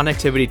your online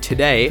activity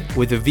today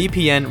with a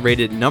VPN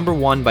rated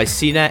 #1 by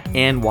CNET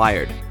and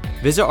Wired.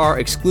 Visit our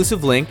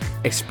exclusive link,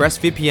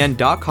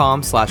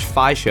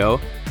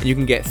 expressvpn.com/FIShow, and you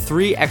can get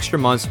 3 extra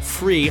months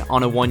free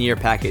on a 1-year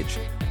package.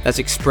 That's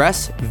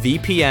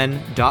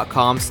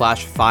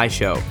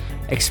expressvpn.com/FIShow.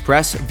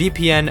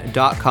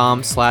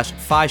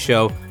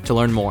 expressvpn.com/FIShow to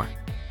learn more.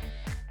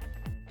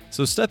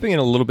 So stepping in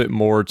a little bit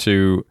more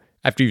to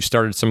after you've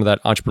started some of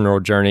that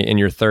entrepreneurial journey in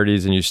your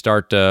 30s and you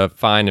start to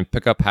find and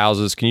pick up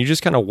houses, can you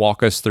just kind of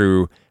walk us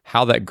through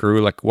how that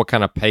grew? Like what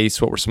kind of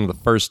pace, what were some of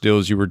the first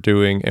deals you were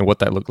doing and what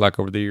that looked like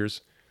over the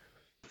years?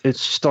 It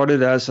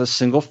started as a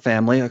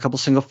couple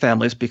single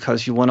families,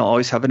 because you want to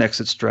always have an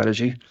exit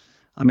strategy.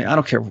 I mean, I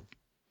don't care.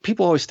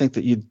 People always think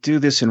that you do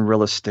this in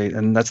real estate,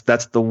 and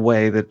that's the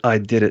way that I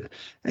did it.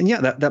 And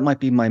yeah, that might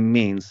be my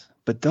means,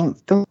 but don't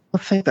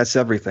think that's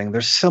everything.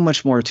 There's so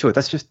much more to it.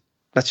 That's just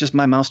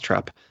my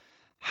mousetrap.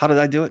 How did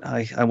I do it?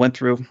 I went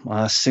through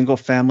single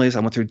families.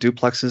 I went through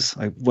duplexes.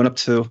 I went up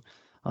to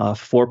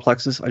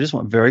fourplexes. I just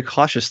went very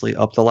cautiously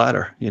up the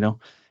ladder,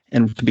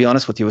 And to be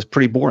honest with you, it was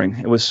pretty boring.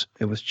 It was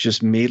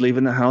just me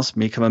leaving the house,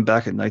 me coming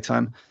back at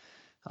nighttime.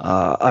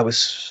 I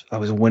was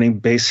winning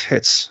base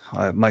hits.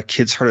 My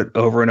kids heard it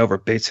over and over.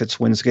 Base hits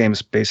wins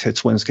games. Base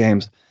hits wins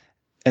games.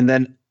 And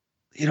then,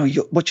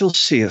 what you'll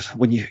see is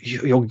when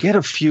you'll get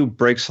a few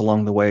breaks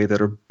along the way that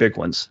are big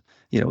ones.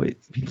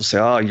 People say,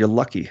 "Oh, you're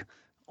lucky."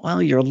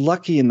 Well, you're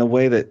lucky in the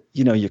way that,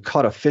 you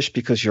caught a fish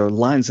because your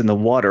line's in the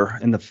water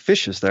and the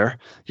fish is there.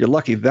 You're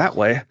lucky that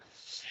way,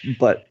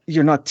 but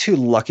you're not too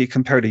lucky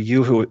compared to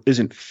you who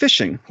isn't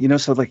fishing,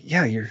 So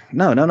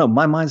no,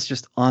 my mind's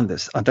just on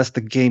this. That's the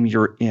game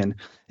you're in.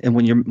 And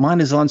when your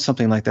mind is on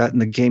something like that in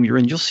the game you're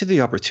in, you'll see the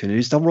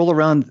opportunities. They'll roll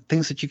around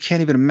things that you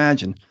can't even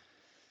imagine.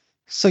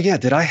 So yeah,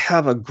 did I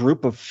have a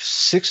group of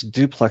 6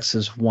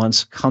 duplexes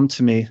once come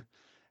to me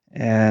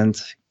and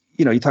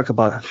you talk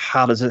about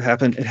how does it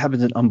happen? It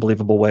happens in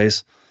unbelievable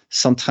ways.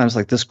 Sometimes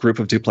like this group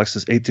of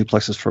duplexes, 8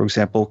 duplexes, for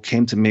example,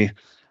 came to me,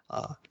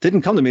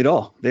 didn't come to me at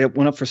all. They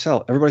went up for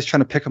sale. Everybody's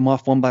trying to pick them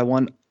off one by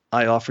one.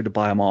 I offered to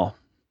buy them all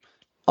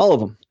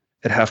of them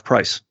at half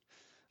price.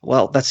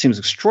 Well, that seems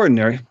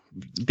extraordinary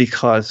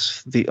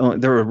because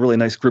there were a really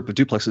nice group of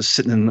duplexes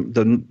sitting in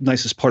the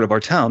nicest part of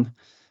our town.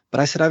 But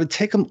I said I would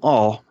take them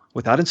all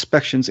without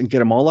inspections and get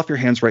them all off your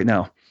hands right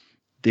now.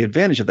 The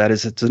advantage of that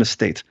is it's an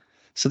estate.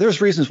 So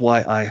there's reasons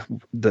why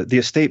the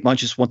estate might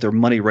just want their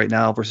money right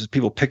now versus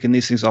people picking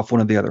these things off one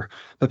or the other.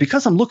 But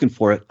because I'm looking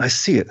for it, I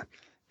see it.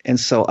 And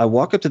so I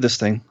walk up to this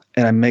thing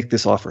and I make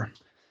this offer.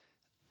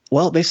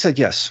 Well, they said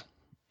yes.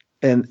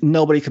 And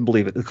nobody can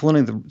believe it,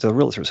 including the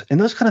realtors. And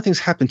those kind of things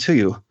happen to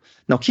you.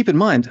 Now, keep in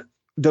mind,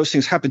 those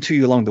things happen to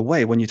you along the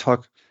way when you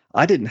talk.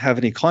 I didn't have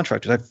any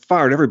contractors. I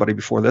fired everybody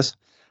before this.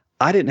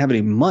 I didn't have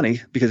any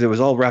money because it was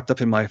all wrapped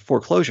up in my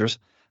foreclosures.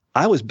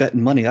 I was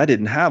betting money I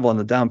didn't have on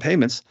the down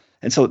payments.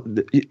 And so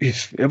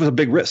it was a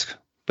big risk,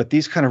 but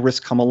these kind of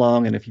risks come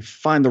along. And if you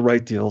find the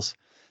right deals,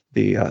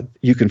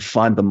 you can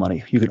find the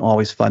money. You can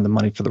always find the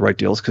money for the right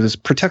deals because it's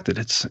protected.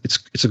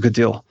 It's a good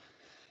deal.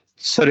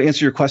 So to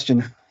answer your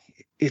question,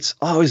 it's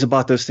always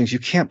about those things. You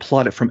can't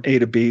plot it from A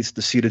to B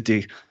to C to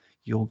D.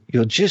 You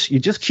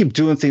just keep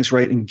doing things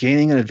right and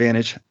gaining an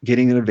advantage.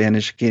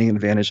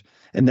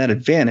 And that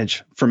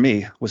advantage for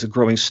me was a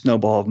growing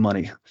snowball of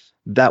money.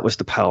 That was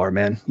the power,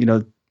 man.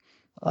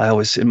 I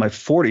was in my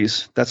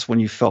 40s. That's when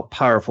you felt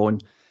powerful.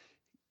 And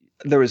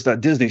there was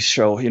that Disney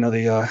show,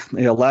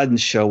 the Aladdin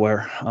show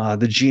where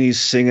the genie's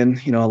singing.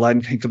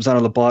 Aladdin, he comes out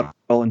of the bottle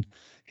and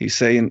he's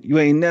saying, "You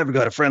ain't never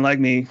got a friend like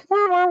me."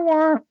 Wah, wah,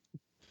 wah.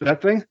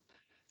 That thing,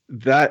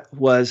 that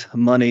was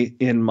money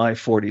in my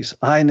 40s.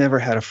 I never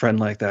had a friend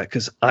like that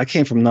because I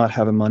came from not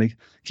having money.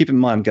 Keep in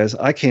mind, guys,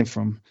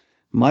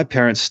 my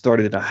parents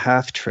started in a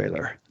half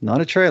trailer,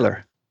 not a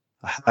trailer,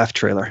 a half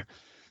trailer.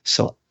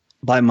 So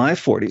by my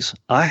 40s,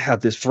 I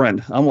have this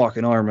friend. I'm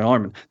walking arm in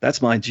arm, and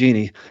that's my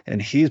genie,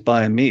 and he's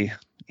buying me.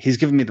 He's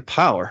giving me the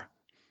power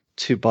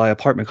to buy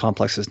apartment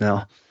complexes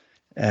now.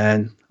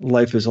 And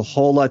life is a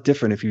whole lot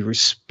different if you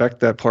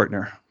respect that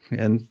partner.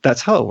 And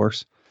that's how it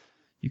works.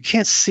 You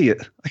can't see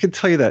it. I can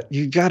tell you that.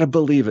 You got to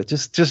believe it.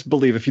 Just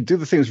believe. If you do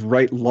the things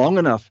right long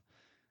enough,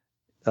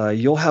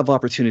 you'll have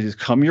opportunities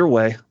come your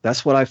way.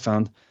 That's what I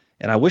found.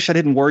 And I wish I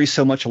didn't worry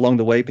so much along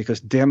the way because,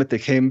 damn it, they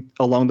came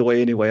along the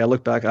way anyway. I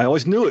look back, I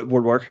always knew it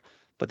would work,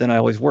 but then I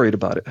always worried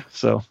about it.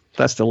 So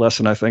that's the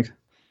lesson, I think.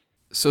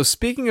 So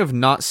speaking of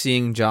not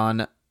seeing,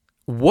 John,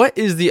 what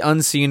is the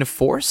unseen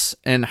force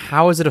and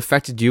how has it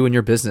affected you and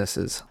your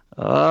businesses?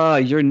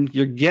 You're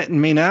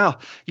getting me now.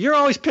 You're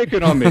always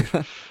picking on me.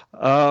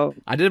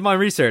 I did my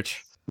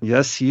research.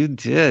 Yes, you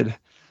did.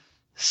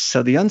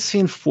 So the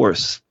unseen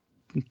force,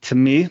 to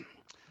me,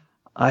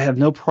 I have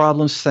no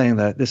problem saying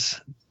that.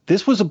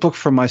 This was a book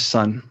for my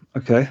son,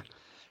 okay?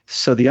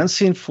 So the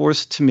unseen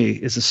force to me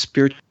is a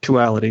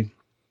spirituality.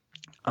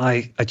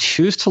 I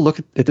choose to look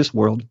at this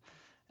world.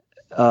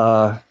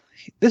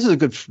 This is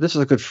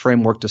a good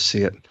framework to see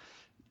it.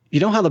 You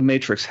know how the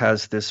Matrix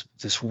has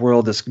this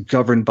world that's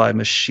governed by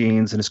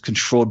machines and is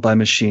controlled by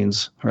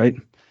machines, right?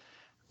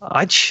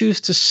 I choose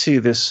to see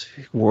this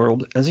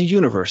world as a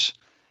universe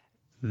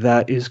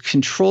that is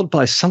controlled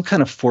by some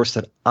kind of force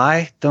that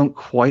I don't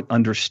quite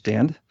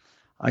understand.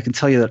 I can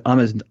tell you that I'm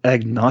as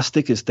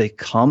agnostic as they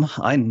come.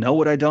 I know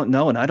what I don't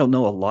know, and I don't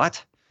know a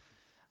lot.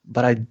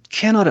 But I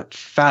cannot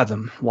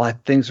fathom why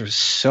things are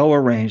so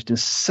arranged in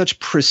such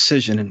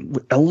precision, and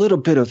a little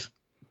bit of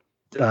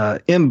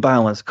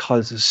imbalance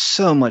causes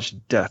so much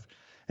death.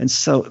 And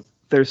so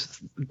there's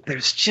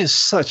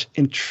just such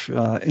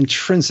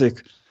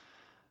intrinsic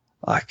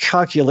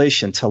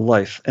calculation to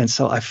life. And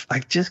so I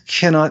just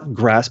cannot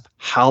grasp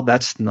how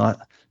that's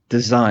not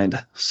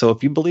designed. So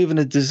if you believe in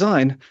a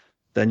design,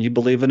 then you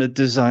believe in a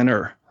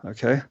designer,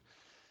 okay?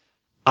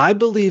 I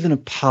believe in a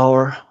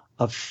power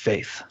of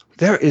faith.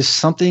 There is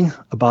something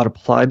about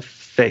applied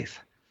faith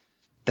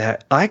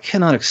that I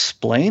cannot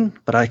explain,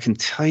 but I can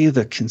tell you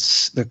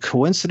the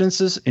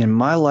coincidences in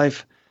my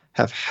life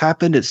have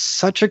happened at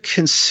such a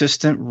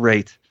consistent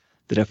rate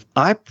that if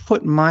I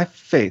put my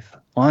faith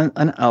on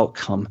an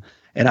outcome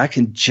and I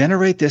can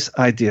generate this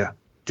idea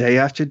day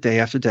after day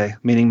after day,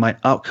 meaning my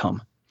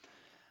outcome,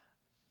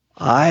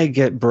 I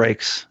get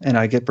breaks and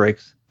I get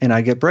breaks and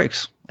I get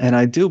breaks. And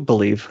I do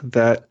believe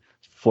that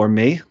for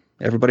me,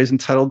 everybody's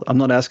entitled. I'm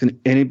not asking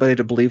anybody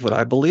to believe what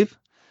I believe.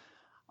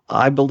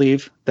 I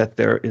believe that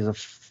there is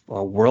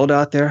a world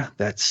out there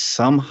that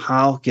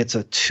somehow gets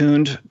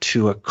attuned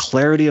to a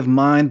clarity of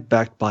mind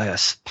backed by a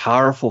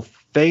powerful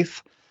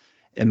faith.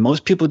 And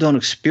most people don't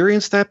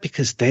experience that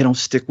because they don't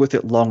stick with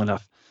it long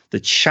enough. The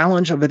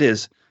challenge of it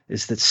is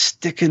that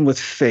sticking with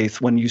faith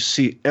when you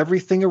see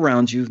everything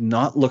around you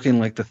not looking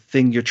like the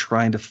thing you're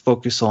trying to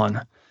focus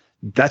on.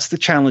 That's the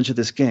challenge of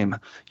this game.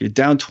 You're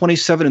down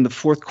 27 in the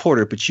fourth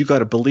quarter, but you got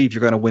to believe you're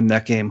going to win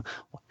that game.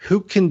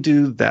 Who can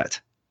do that?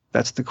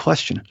 That's the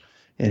question.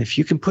 And if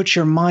you can put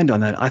your mind on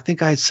that, I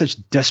think I had such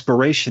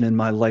desperation in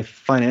my life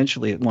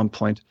financially at one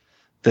point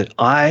that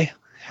I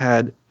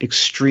had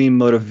extreme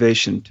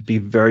motivation to be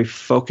very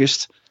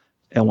focused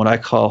and what I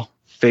call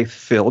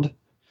faith-filled.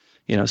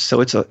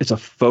 So it's a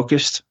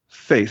focused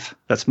faith.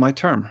 That's my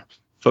term,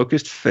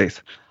 focused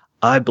faith.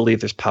 I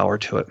believe there's power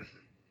to it.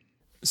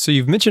 So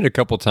you've mentioned a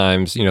couple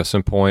times,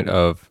 some point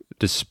of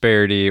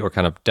disparity or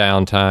kind of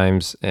down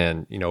times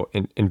and,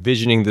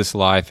 envisioning this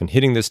life and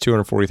hitting this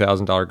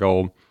 $240,000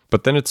 goal.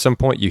 But then at some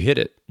point you hit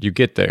it, you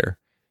get there.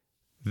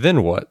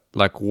 Then what?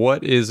 Like,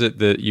 what is it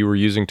that you were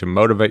using to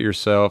motivate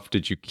yourself?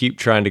 Did you keep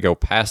trying to go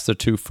past the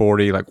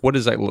 240? Like, what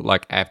does that look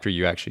like after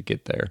you actually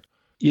get there?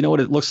 You know what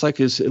it looks like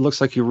is it looks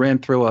like you ran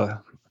through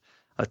a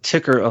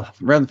ticker,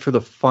 ran through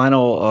the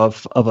final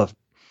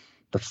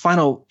the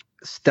final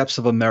steps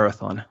of a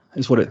marathon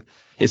is what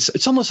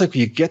it's almost like when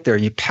you get there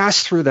and you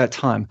pass through that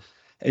time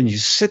and you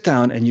sit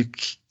down and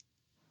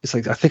it's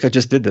like, I think I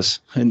just did this.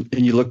 And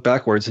you look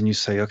backwards and you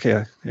say,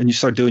 okay, and you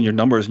start doing your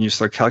numbers and you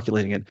start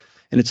calculating it.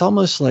 And it's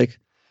almost like,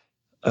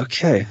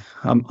 okay,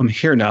 I'm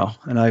here now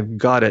and I've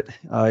got it.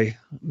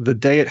 The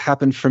day it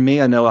happened for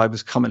me, I know I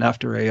was coming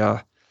after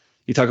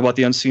you talk about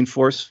the unseen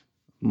force,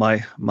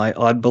 my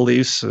odd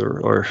beliefs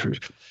or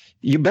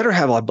you better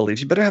have odd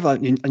beliefs. You better have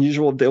an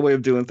unusual way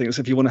of doing things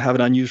if you want to have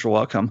an unusual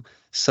outcome.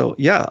 So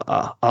yeah,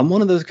 I'm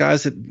one of those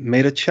guys that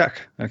made a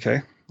check.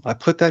 Okay. I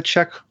put that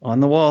check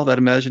on the wall, that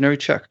imaginary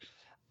check,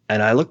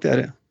 and I looked at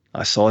it.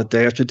 I saw it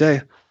day after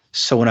day.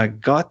 So when I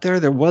got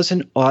there was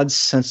an odd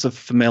sense of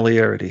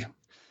familiarity.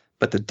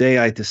 But the day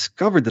I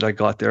discovered that I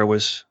got there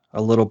was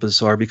a little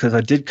bizarre because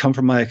I did come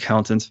from my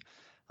accountant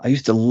I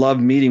used to love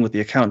meeting with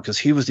the accountant because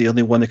he was the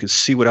only one that could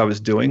see what I was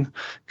doing.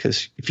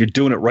 Because if you're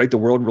doing it right, the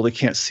world really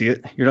can't see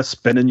it. You're not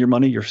spending your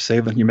money, you're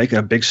saving, you're making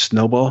a big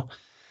snowball.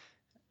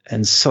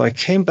 And so I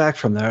came back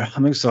from there.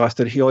 I'm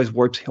exhausted. He always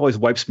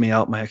wipes me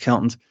out, my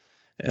accountant.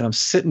 And I'm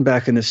sitting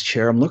back in this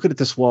chair. I'm looking at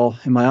this wall,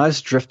 and my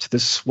eyes drift to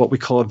this, what we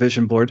call a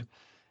vision board.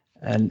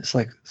 And it's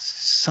like,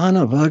 son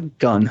of a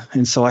gun.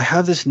 And so I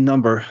have this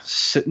number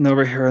sitting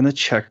over here on the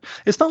check.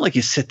 It's not like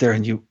you sit there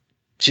and you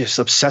just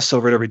obsess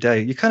over it every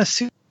day. You kind of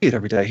see it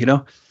every day,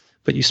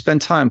 but you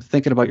spend time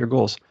thinking about your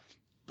goals.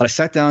 But I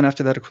sat down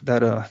after that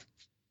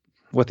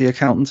with the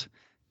accountant,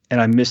 and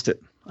I missed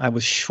it. I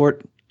was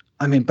short.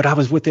 But I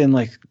was within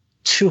like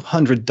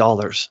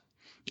 $200,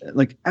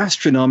 like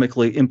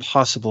astronomically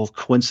impossible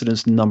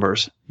coincidence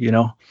numbers,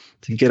 to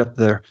get up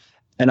there.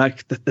 And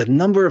the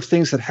number of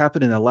things that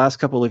happened in the last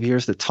couple of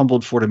years that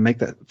tumbled forward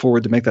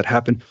to make that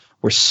happen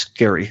were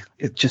scary.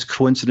 It just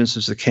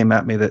coincidences that came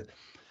at me that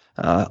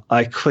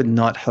I could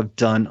not have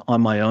done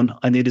on my own.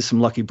 I needed some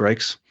lucky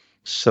breaks.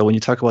 So when you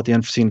talk about the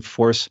unforeseen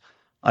force,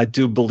 I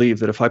do believe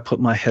that if I put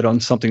my head on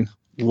something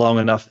long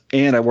enough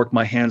and I work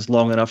my hands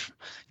long enough,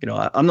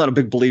 I'm not a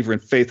big believer in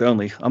faith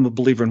only. I'm a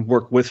believer in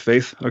work with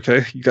faith.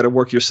 Okay. You got to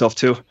work yourself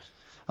too.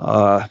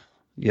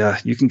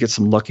 You can get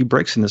some lucky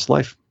breaks in this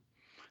life.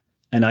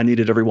 And I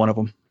needed every one of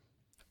them.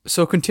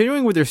 So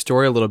continuing with your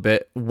story a little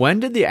bit,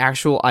 when did the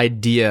actual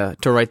idea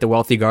to write The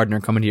Wealthy Gardener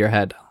come into your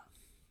head?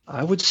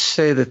 I would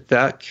say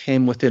that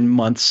came within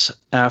months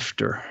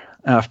after,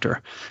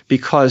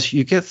 because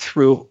you get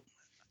through,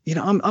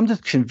 I'm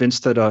just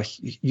convinced that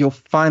you'll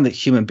find that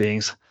human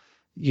beings,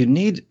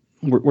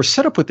 we're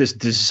set up with this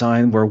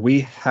design where we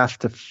have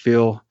to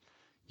feel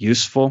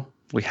useful.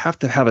 We have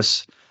to have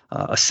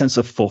a sense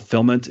of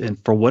fulfillment.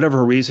 And for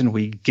whatever reason,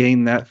 we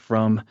gain that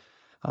from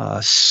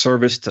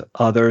service to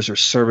others or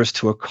service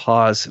to a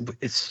cause.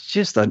 It's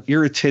just an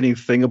irritating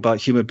thing about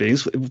human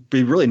beings. It would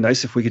be really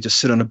nice if we could just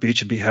sit on a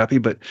beach and be happy,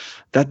 but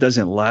that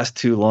doesn't last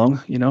too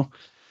long,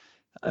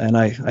 And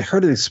I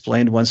heard it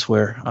explained once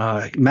where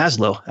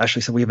Maslow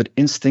actually said we have an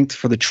instinct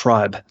for the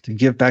tribe, to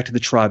give back to the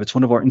tribe. It's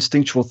one of our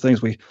instinctual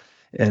things. We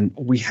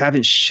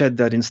haven't shed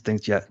that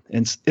instinct yet.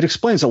 And it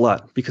explains a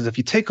lot, because if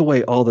you take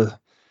away all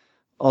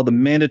the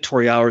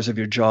mandatory hours of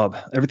your job,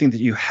 everything that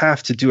you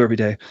have to do every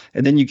day,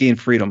 and then you gain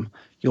freedom,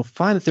 you'll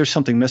find that there's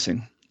something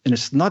missing. And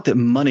it's not that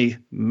money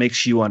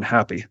makes you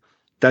unhappy.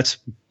 That's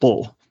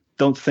bull.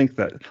 Don't think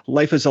that.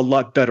 Life is a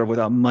lot better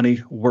without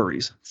money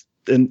worries.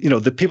 And,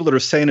 the people that are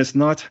saying it's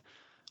not,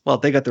 well,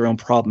 they got their own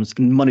problems,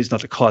 and money's not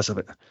the cause of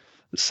it.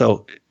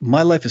 So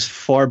my life is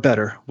far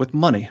better with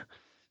money.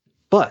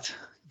 But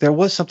there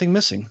was something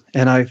missing.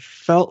 And I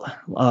felt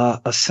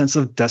a sense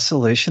of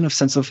desolation, a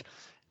sense of,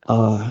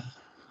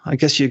 I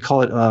guess you'd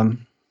call it, I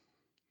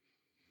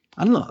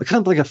don't know,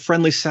 kind of like a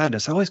friendly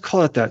sadness. I always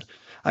call it that.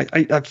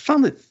 I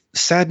found that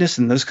sadness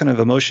and those kind of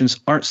emotions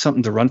aren't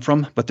something to run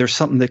from, but there's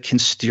something that can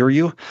steer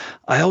you.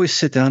 I always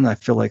sit down and I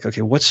feel like,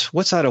 okay,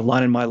 what's out of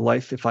line in my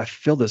life if I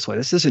feel this way?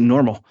 This isn't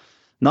normal.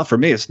 Not for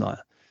me, it's not.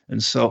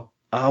 And so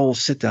I will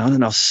sit down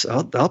and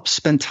I'll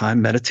spend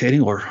time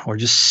meditating or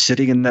just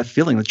sitting in that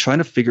feeling and trying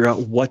to figure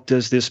out, what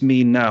does this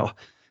mean now?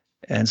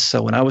 And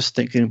so when I was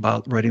thinking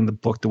about writing the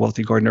book, The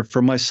Wealthy Gardener,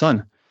 for my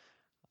son,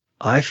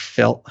 I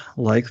felt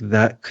like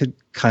that could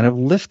kind of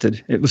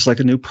lifted. It was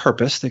like a new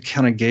purpose that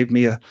kind of gave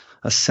me a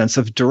sense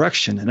of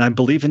direction. And I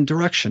believe in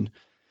direction.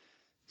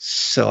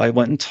 So I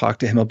went and talked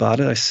to him about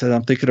it. I said,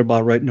 I'm thinking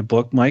about writing a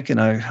book, Mike, and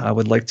I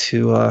would like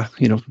to,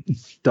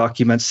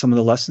 document some of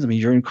the lessons.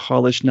 You're in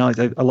college now.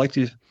 I'd like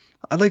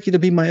you to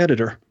be my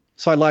editor.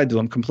 So I lied to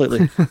him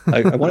completely.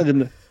 I wanted him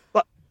to,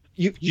 well,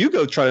 you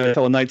go try to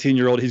tell a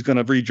 19-year-old he's going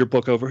to read your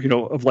book over,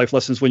 of life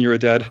lessons when you're a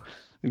dad.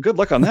 And good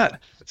luck on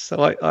that.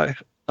 So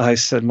I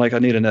said, Mike, I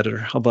need an editor.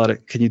 How about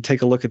it? Can you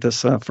take a look at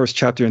this first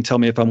chapter and tell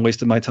me if I'm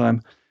wasting my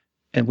time?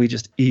 And we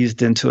just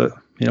eased into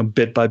it,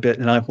 bit by bit.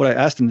 And what I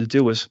asked him to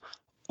do was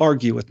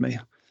argue with me.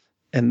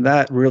 And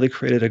that really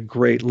created a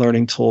great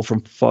learning tool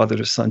from father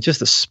to son,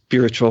 just a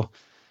spiritual,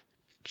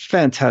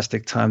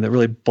 fantastic time that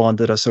really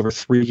bonded us over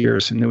 3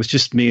 years. And it was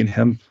just me and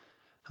him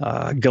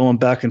going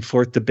back and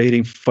forth,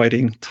 debating,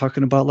 fighting,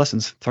 talking about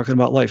lessons, talking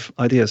about life,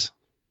 ideas.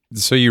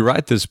 So you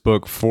write this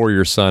book for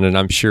your son, and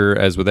I'm sure,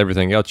 as with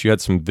everything else, you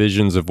had some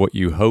visions of what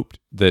you hoped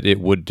that it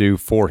would do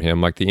for him,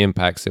 like the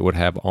impacts it would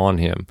have on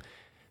him.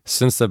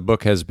 Since the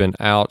book has been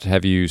out,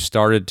 have you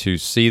started to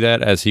see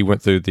that as he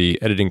went through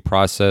the editing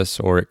process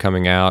or it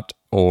coming out,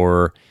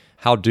 or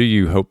how do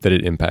you hope that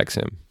it impacts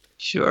him?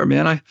 Sure,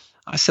 man.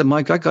 I said,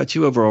 Mike, I got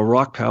you over a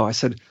rock, pal. I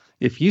said,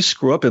 if you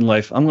screw up in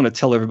life, I'm going to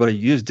tell everybody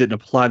you just didn't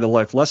apply the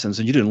life lessons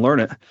and you didn't learn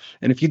it.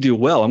 And if you do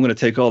well, I'm going to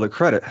take all the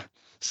credit.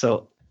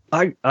 So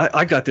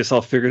I got this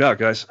all figured out,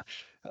 guys.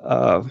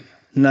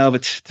 No,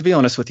 but to be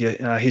honest with you,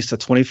 he's a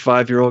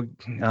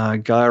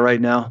 25-year-old guy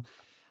right now.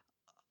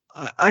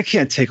 I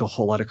can't take a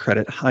whole lot of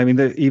credit.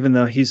 Even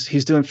though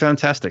he's doing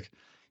fantastic,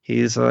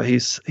 he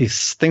thinks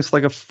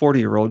like a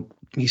 40-year-old.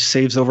 He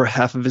saves over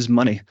half of his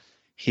money.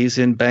 He's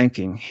in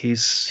banking.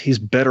 He's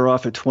better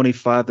off at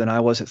 25 than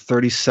I was at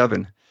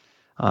 37.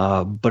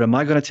 But am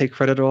I going to take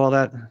credit for all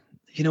that?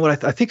 you know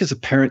what? I think as a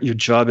parent, your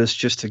job is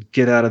just to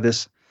get out of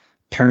this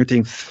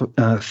parenting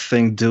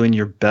thing, doing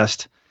your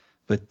best,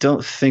 but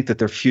don't think that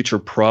their future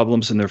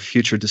problems and their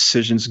future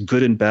decisions,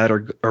 good and bad,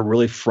 are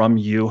really from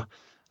you.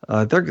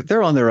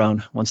 They're on their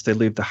own once they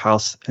leave the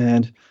house.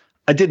 And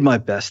I did my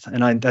best,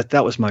 and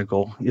that was my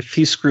goal. If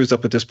he screws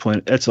up at this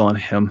point, it's on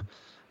him.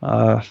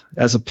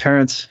 As a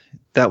parent,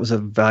 that was a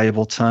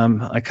valuable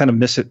time. I kind of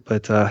miss it,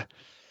 but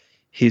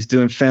he's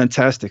doing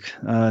fantastic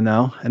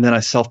now. And then I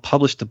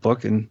self-published the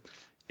book, and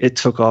it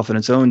took off in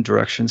its own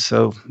direction.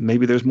 So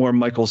maybe there's more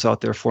Michaels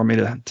out there for me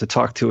to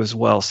talk to as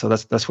well. So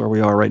that's where we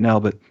are right now.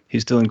 But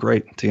he's doing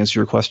great, to answer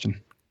your question.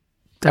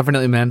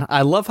 Definitely, man.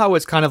 I love how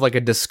it's kind of like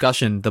a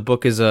discussion. The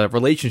book is a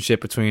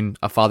relationship between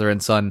a father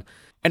and son.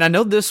 And I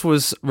know this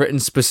was written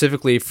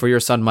specifically for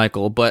your son,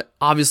 Michael, but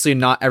obviously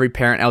not every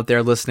parent out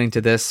there listening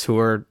to this who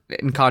are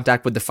in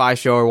contact with the Phi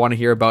Show or want to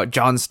hear about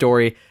John's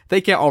story, they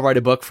can't all write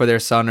a book for their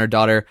son or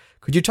daughter.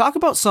 Could you talk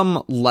about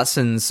some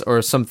lessons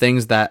or some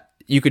things that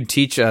you could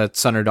teach a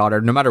son or daughter,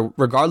 no matter,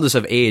 regardless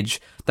of age,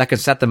 that can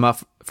set them up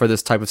for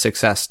this type of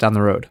success down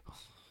the road?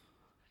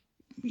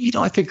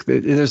 I think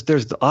that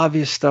there's the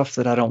obvious stuff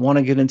that I don't want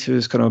to get into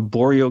is going to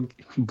bore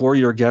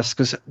your guests,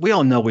 because we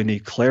all know we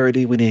need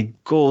clarity, we need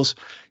goals,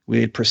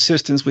 we need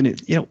persistence,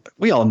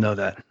 we all know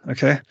that.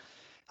 Okay,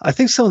 I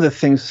think some of the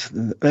things,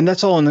 and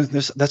that's all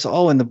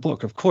in the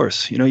book, of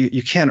course.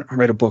 You can't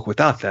write a book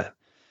without that.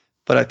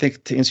 But I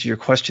think to answer your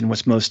question,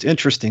 what's most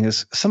interesting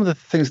is some of the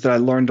things that I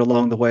learned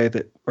along the way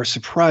that are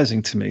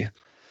surprising to me.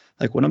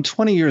 Like when I'm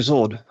 20 years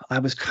old, I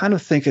was kind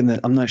of thinking that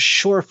I'm not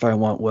sure if I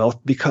want wealth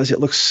because it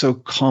looks so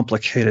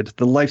complicated.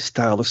 The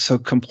lifestyle is so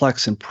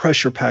complex and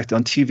pressure-packed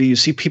on TV. You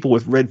see people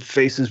with red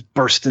faces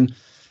bursting,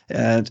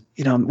 and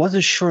I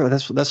wasn't sure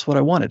that's what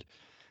I wanted.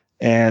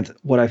 And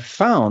what I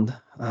found,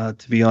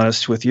 to be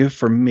honest with you,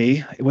 for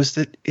me, it was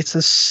that it's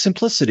a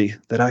simplicity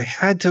that I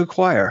had to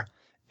acquire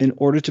in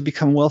order to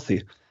become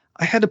wealthy.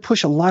 I had to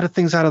push a lot of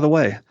things out of the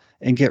way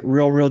and get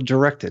real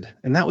directed.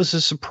 And that was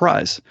a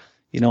surprise.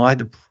 I had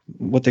to,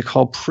 what they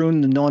call,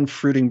 prune the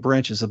non-fruiting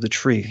branches of the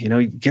tree.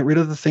 Get rid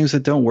of the things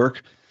that don't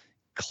work,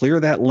 clear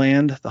that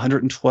land, the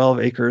 112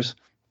 acres,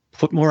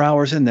 put more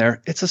hours in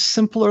there. It's a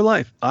simpler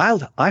life.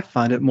 I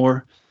find it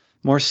more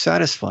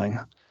satisfying.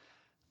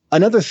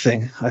 Another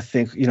thing, I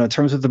think, in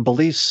terms of the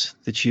beliefs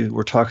that you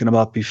were talking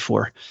about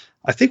before,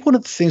 I think one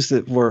of the things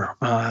that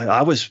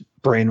I was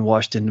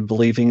brainwashed into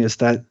believing is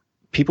that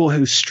people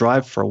who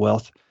strive for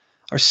wealth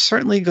are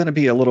certainly going to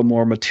be a little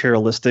more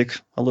materialistic,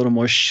 a little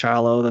more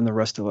shallow than the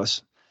rest of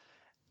us.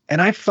 And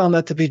I found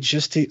that to be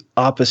just the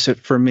opposite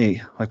for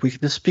me. Like, we can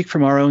just speak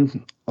from our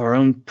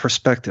own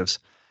perspectives.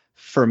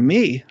 For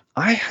me,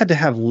 I had to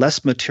have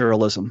less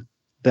materialism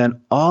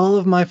than all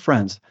of my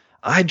friends.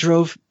 I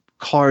drove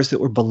cars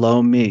that were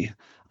below me.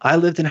 I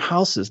lived in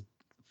houses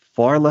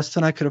far less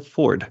than I could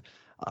afford.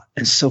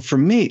 And so for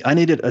me, I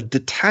needed a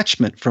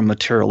detachment from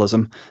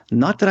materialism.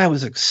 Not that I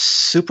was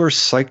super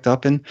psyched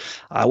up and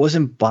I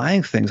wasn't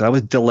buying things. I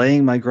was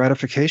delaying my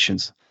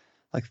gratifications,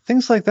 like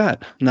things like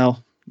that.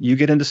 Now, you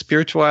get into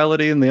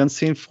spirituality and the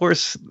unseen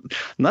force.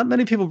 Not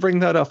many people bring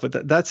that up,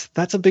 but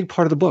that's a big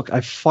part of the book. I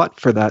fought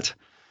for that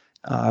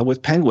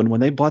with Penguin.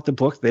 When they bought the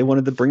book, they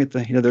wanted to bring it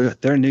to,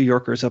 they're New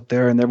Yorkers up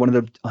there, and they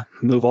wanted to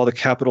move all the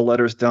capital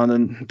letters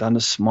down to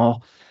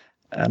small.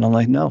 And I'm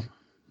like, no,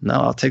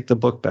 I'll take the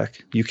book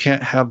back. You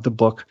can't have the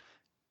book.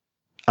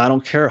 I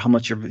don't care how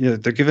much they're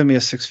giving me a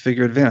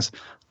 6-figure advance.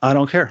 I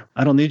don't care.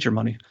 I don't need your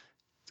money.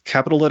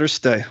 Capital letters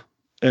stay.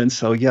 And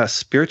so, yes,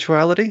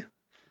 spirituality,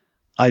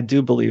 I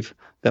do believe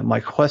that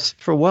my quest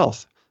for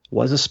wealth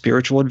was a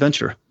spiritual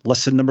adventure.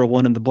 Lesson number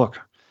 1 in the book.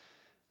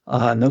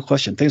 No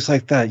question. Things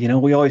like that.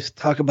 We always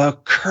talk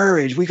about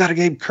courage. We got to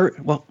gain courage.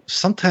 Well,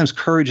 sometimes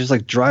courage is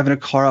like driving a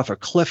car off a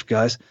cliff,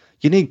 guys.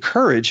 You need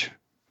courage,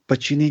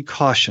 but you need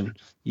caution.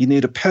 You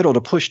need a pedal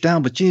to push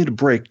down, but you need a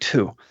brake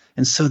too.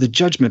 And so the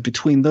judgment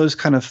between those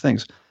kind of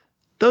things,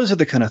 those are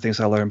the kind of things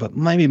I learned. But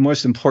maybe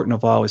most important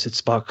of all is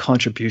it's about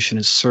contribution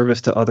and service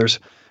to others.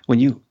 When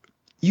you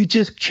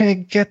just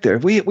can't get there.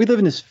 We live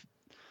in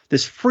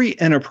this free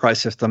enterprise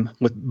system,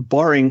 with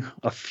barring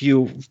a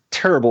few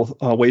terrible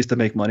ways to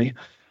make money.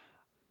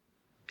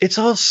 It's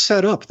all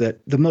set up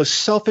that the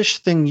most selfish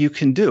thing you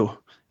can do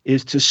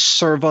is to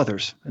serve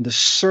others, and to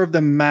serve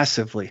them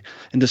massively,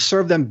 and to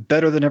serve them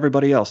better than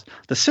everybody else.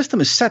 The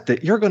system is set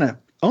that you're going to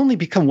only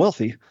become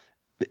wealthy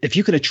if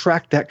you can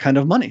attract that kind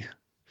of money.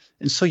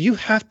 And so you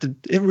have to,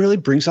 it really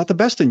brings out the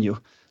best in you.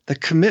 The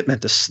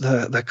commitment,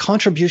 the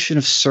contribution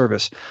of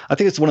service. I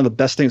think it's one of the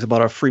best things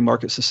about our free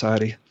market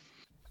society.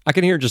 I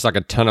can hear just like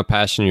a ton of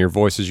passion in your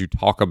voice as you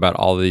talk about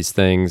all of these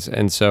things.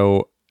 And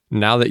so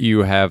now that you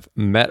have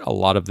met a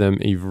lot of them,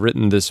 you've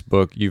written this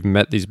book, you've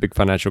met these big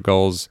financial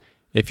goals.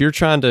 If you're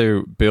trying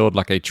to build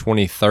like a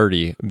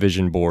 2030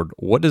 vision board,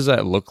 what does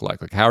that look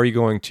like? Like, how are you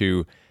going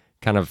to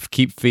kind of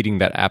keep feeding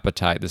that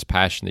appetite, this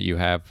passion that you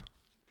have?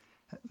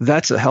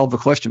 That's a hell of a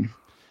question.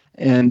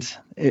 And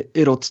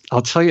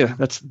I'll tell you,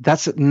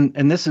 that's it.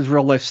 And this is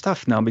real life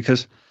stuff now,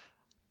 because,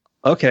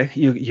 okay,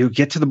 you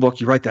get to the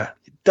book, you write that,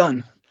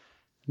 done.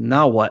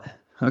 Now what?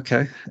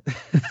 Okay.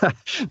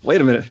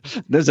 Wait a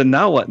minute. There's a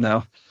now what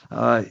now?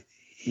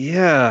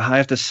 Yeah, I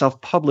have to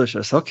self-publish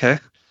this. Okay.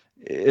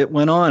 It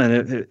went on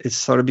and it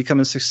started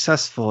becoming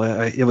successful.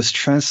 It was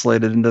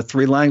translated into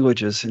 3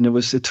 languages, and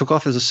it took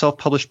off as a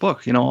self-published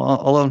book,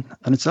 all on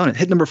its own. It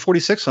hit number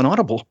 46 on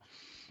Audible.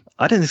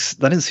 I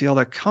didn't see all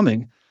that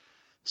coming.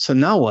 So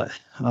now what?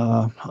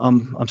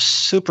 I'm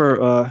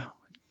super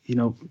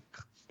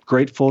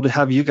grateful to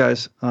have you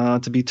guys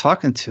to be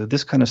talking to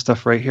this kind of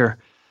stuff right here.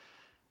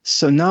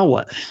 So now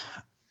what?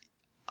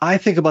 I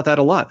think about that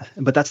a lot,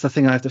 but that's the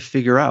thing I have to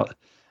figure out.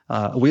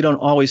 We don't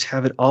always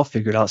have it all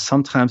figured out.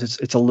 Sometimes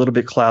it's a little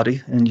bit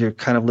cloudy and you're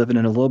kind of living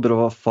in a little bit of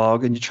a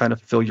fog and you're trying to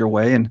feel your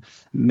way, and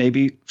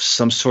maybe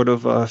some sort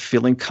of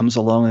feeling comes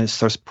along and it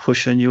starts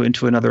pushing you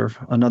into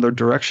another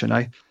direction.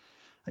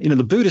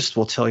 The Buddhists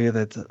will tell you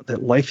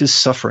that life is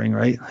suffering,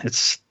 right?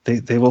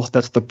 They will.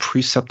 That's the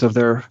precept of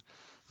their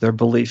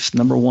beliefs,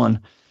 number one.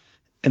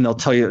 And they'll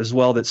tell you as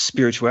well that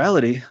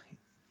spirituality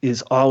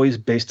is always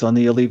based on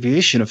the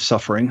alleviation of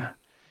suffering.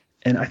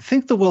 And I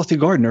think The Wealthy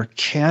Gardener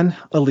can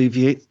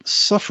alleviate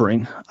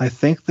suffering. I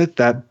think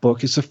that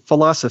book is a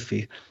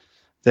philosophy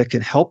that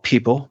can help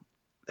people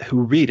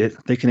who read it.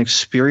 They can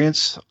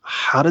experience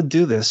how to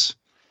do this.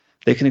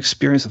 They can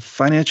experience a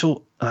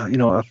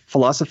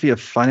philosophy of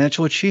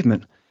financial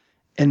achievement.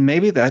 And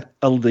maybe that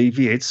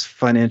alleviates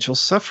financial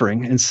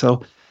suffering. And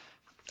so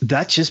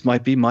that just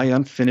might be my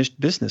unfinished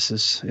business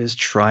is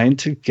trying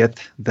to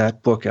get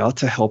that book out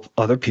to help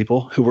other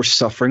people who were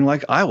suffering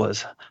like I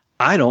was.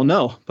 I don't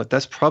know, but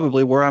that's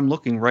probably where I'm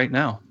looking right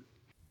now.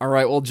 All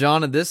right. Well,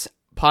 John, this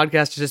podcast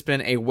has just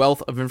been a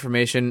wealth of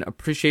information.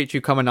 Appreciate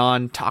you coming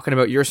on, talking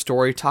about your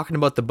story, talking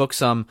about the book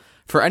some.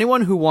 For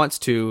anyone who wants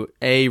to,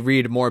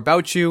 read more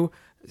about you,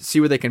 see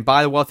where they can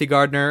buy The Wealthy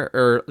Gardener,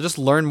 or just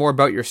learn more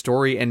about your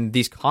story and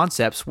these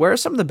concepts, where are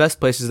some of the best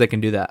places they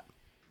can do that?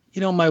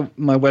 My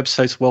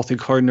website's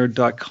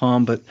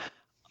wealthygardener.com, but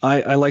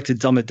I like to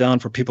dumb it down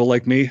for people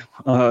like me.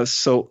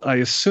 So I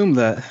assume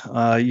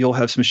that you'll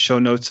have some show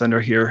notes under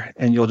here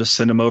and you'll just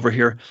send them over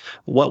here.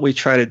 What we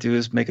try to do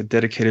is make a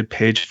dedicated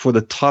page for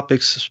the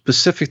topics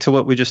specific to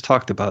what we just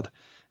talked about.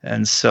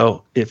 And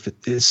so if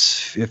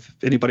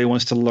anybody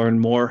wants to learn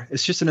more,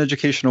 it's just an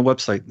educational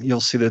website.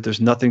 You'll see that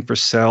there's nothing for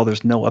sale.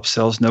 There's no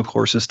upsells, no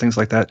courses, things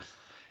like that.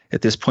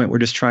 At this point, we're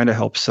just trying to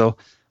help. So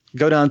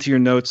go down to your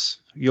notes.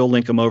 You'll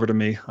link them over to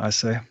me, I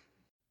say.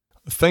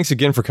 Thanks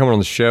again for coming on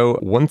the show.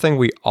 One thing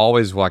we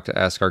always like to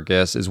ask our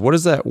guests is, what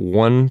is that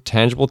one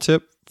tangible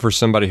tip for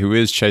somebody who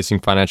is chasing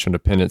financial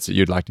independence that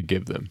you'd like to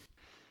give them?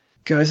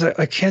 Guys,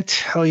 I can't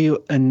tell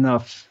you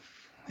enough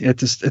at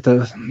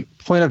the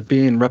point of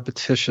being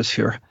repetitious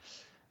here,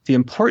 the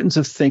importance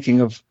of thinking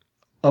of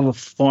a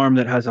farm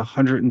that has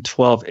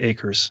 112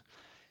 acres,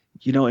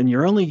 and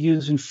you're only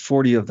using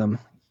 40 of them.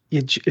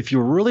 If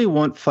you really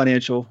want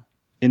financial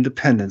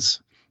independence,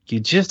 you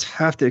just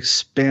have to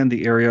expand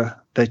the area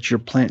that you're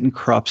planting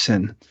crops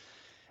in.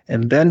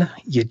 And then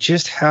you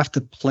just have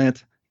to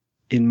plant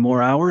in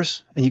more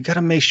hours, and you got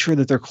to make sure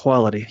that they're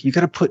quality. You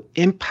got to put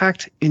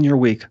impact in your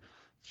week,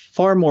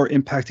 far more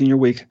impact in your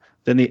week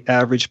than the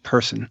average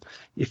person.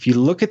 If you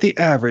look at the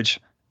average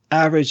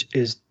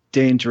is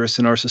dangerous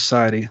in our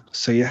society.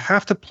 So you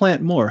have to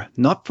plant more,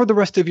 not for the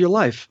rest of your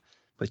life,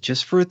 but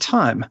just for a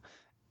time.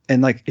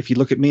 And if you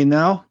look at me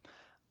now,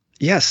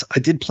 yes, I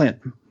did plant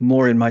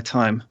more in my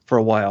time for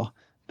a while,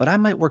 but I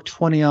might work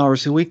 20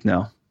 hours a week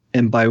now.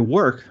 And by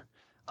work,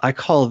 I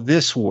call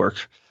this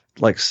work.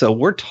 So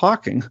we're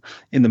talking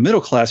in the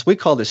middle class. We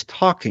call this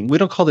talking. We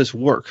don't call this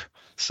work.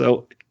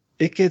 So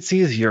it gets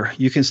easier.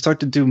 You can start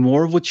to do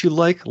more of what you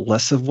like,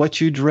 less of what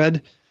you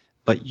dread,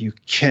 but you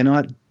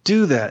cannot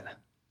do that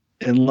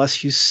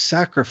unless you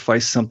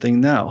sacrifice something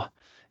now.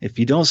 If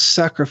you don't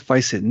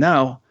sacrifice it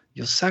now,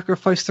 you'll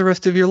sacrifice the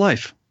rest of your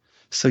life.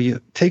 So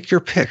you take your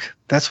pick.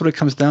 That's what it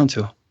comes down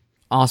to.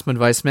 Awesome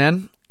advice,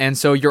 man. And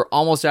so you're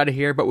almost out of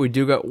here, but we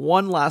do got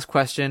one last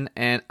question,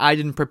 and I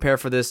didn't prepare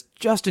for this.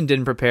 Justin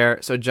didn't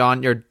prepare. So,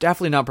 John, you're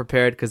definitely not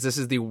prepared because this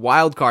is the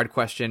wild card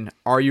question.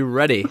 Are you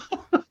ready?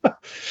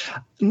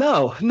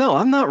 No,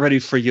 I'm not ready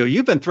for you.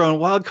 You've been throwing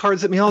wild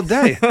cards at me all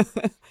day.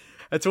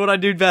 That's what I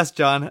do best,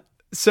 John.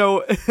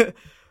 So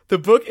the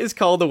book is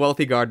called The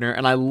Wealthy Gardener,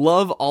 and I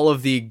love all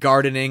of the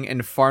gardening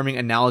and farming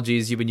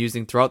analogies you've been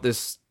using throughout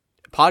this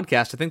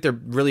podcast. I think they're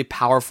really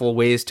powerful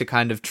ways to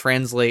kind of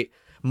translate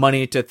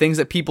money to things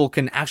that people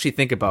can actually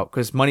think about,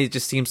 because money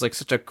just seems like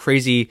such a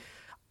crazy,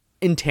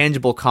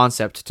 intangible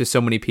concept to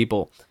so many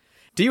people.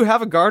 Do you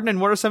have a garden,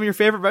 and what are some of your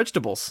favorite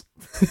vegetables?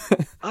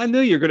 I knew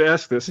you were going to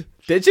ask this.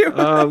 Did you?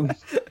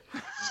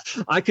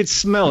 I could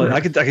smell it. I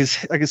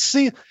could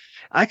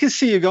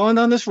see you going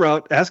down this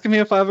route, asking me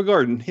if I have a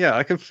garden. Yeah,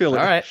 I can feel it.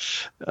 All right.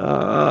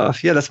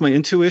 Yeah, that's my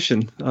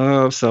intuition.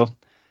 So,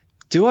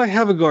 do I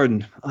have a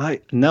garden?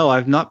 No,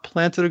 I've not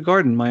planted a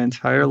garden my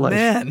entire life.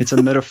 Man. It's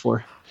a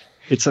metaphor.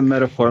 It's a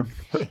metaphor.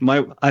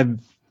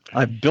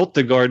 I've built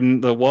the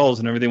garden, the walls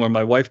and everything where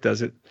my wife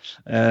does it.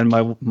 And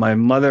my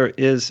mother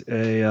is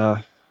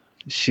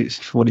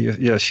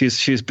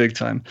she's big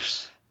time.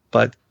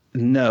 But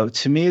No,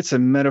 to me, it's a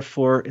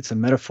metaphor. It's a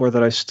metaphor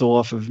that I stole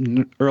off of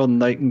Earl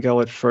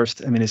Nightingale at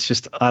first. I mean, it's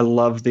just, I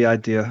love the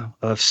idea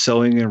of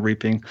sowing and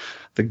reaping.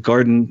 The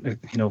garden,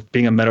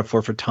 being a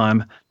metaphor for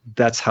time.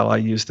 That's how I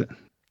used it.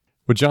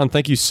 Well, John,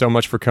 thank you so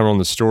much for coming on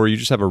the story. You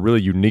just have a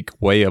really unique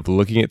way of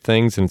looking at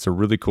things, and it's a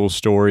really cool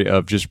story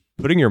of just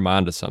putting your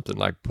mind to something,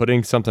 like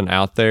putting something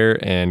out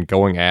there and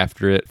going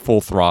after it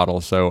full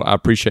throttle. So I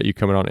appreciate you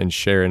coming on and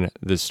sharing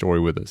this story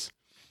with us.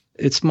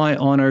 It's my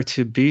honor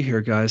to be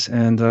here, guys.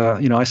 And,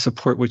 I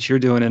support what you're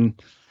doing.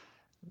 And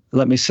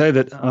let me say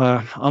that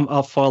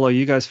I'll follow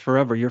you guys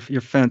forever.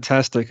 You're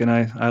fantastic. And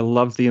I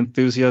love the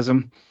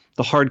enthusiasm,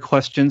 the hard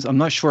questions. I'm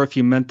not sure if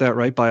you meant that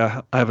right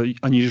I have an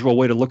unusual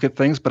way to look at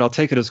things, but I'll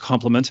take it as a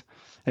compliment.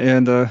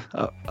 And I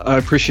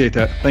appreciate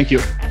that. Thank you.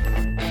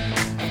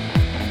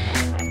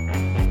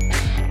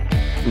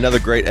 Another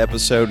great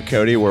episode,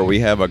 Cody, where we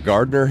have a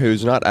gardener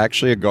who's not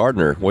actually a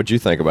gardener. What'd you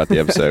think about the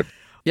episode?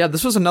 Yeah,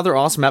 this was another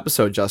awesome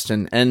episode,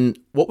 Justin. And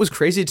what was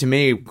crazy to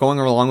me, going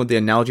along with the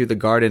analogy of the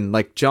garden,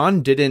 like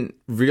John didn't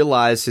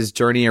realize his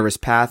journey or his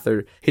path,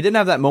 or he didn't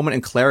have that moment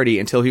in clarity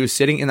until he was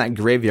sitting in that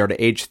graveyard at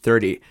age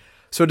 30.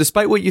 So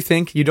despite what you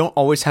think, you don't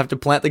always have to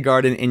plant the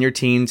garden in your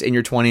teens, in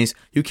your 20s.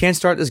 You can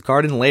start this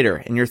garden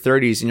later, in your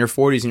 30s, in your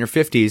 40s, in your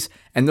 50s,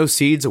 and those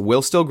seeds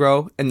will still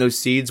grow, and those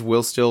seeds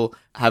will still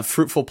have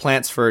fruitful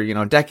plants for,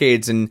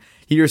 decades and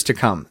years to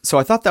come. So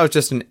I thought that was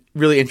just a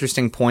really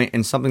interesting point,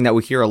 and something that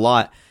we hear a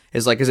lot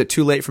is like, is it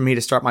too late for me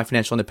to start my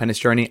financial independence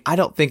journey? I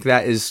don't think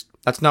that's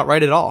not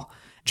right at all.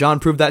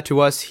 John proved that to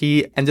us.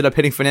 He ended up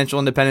hitting financial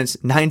independence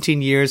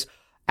 19 years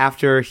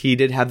after he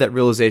did have that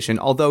realization,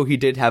 although he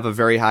did have a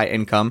very high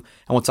income.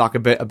 And we'll talk a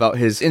bit about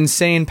his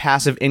insane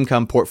passive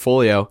income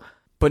portfolio.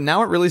 But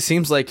now it really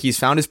seems like he's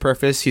found his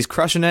purpose, he's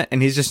crushing it,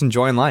 and he's just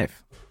enjoying life.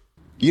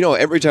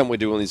 Every time we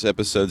do one of these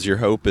episodes, your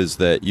hope is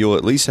that you'll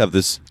at least have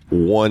this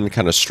one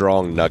kind of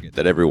strong nugget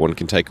that everyone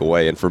can take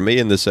away. And for me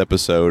in this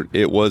episode,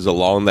 it was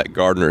along that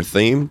gardener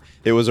theme.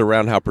 It was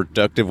around how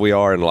productive we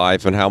are in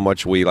life and how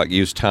much we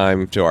use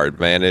time to our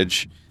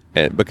advantage.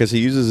 And because he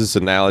uses this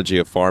analogy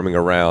of farming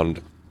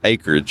around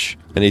acreage,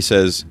 and he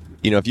says,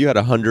 if you had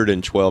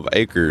 112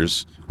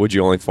 acres, would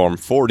you only farm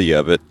 40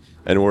 of it?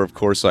 And we're of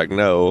course like,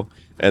 no.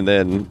 And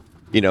then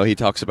he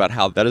talks about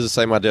how that is the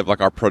same idea of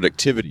our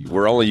productivity.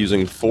 We're only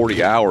using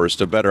 40 hours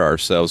to better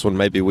ourselves when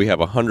maybe we have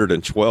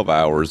 112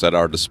 hours at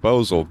our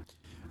disposal.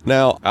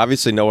 Now,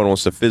 obviously, no one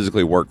wants to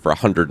physically work for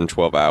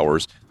 112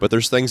 hours, but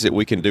there's things that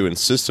we can do and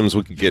systems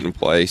we can get in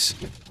place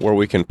where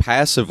we can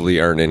passively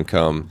earn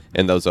income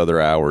in those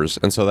other hours.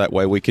 And so that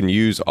way we can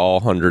use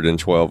all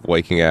 112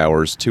 waking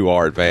hours to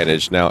our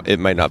advantage. Now, it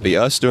may not be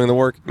us doing the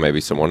work, it may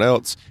be someone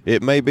else,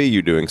 it may be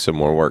you doing some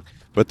more work,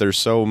 but there's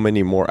so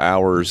many more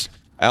hours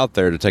out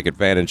there to take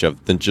advantage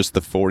of than just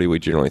the 40 we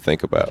generally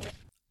think about.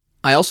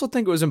 I also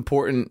think it was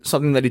important,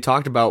 something that he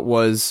talked about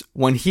was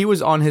when he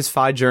was on his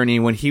FI journey,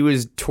 when he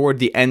was toward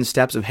the end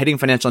steps of hitting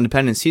financial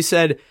independence, he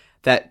said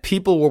that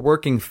people were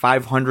working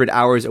 500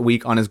 hours a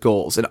week on his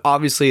goals. And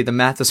obviously the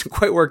math doesn't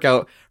quite work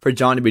out for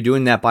John to be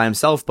doing that by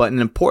himself, but an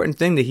important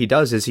thing that he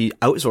does is he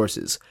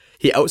outsources.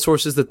 He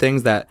outsources the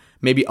things that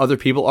maybe other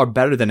people are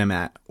better than him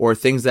at, or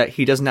things that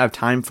he doesn't have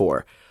time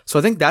for. So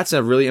I think that's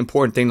a really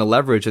important thing to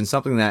leverage, and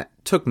something that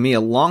took me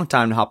a long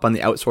time to hop on the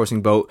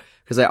outsourcing boat,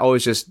 because I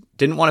always just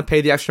didn't want to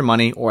pay the extra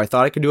money, or I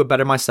thought I could do it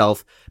better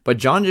myself. But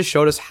John just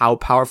showed us how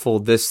powerful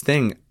this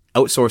thing,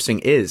 outsourcing,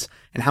 is,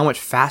 and how much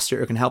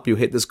faster it can help you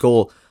hit this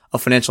goal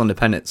of financial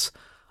independence.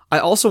 I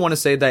also want to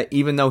say that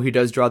even though he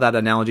does draw that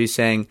analogy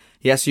saying,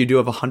 yes, you do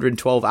have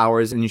 112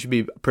 hours and you should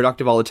be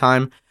productive all the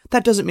time,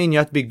 that doesn't mean you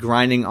have to be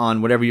grinding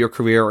on whatever your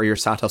career or your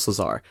side hustles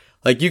are.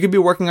 You could be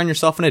working on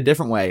yourself in a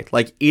different way,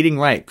 like eating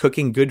right,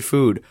 cooking good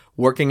food,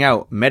 working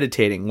out,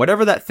 meditating,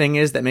 whatever that thing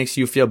is that makes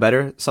you feel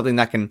better, something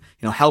that can,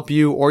 help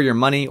you or your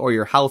money or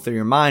your health or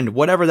your mind,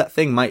 whatever that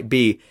thing might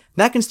be,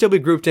 that can still be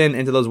grouped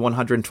into those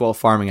 112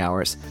 farming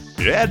hours.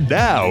 And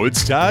now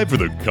it's time for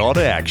the call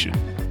to action.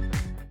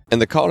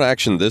 And the call to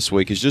action this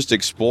week is just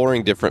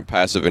exploring different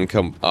passive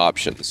income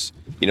options.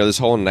 This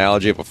whole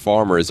analogy of a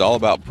farmer is all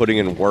about putting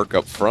in work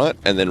up front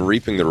and then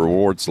reaping the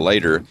rewards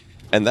later.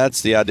 And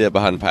that's the idea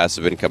behind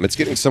passive income. It's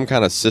getting some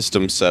kind of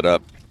system set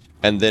up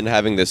and then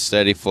having this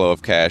steady flow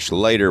of cash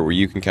later where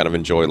you can kind of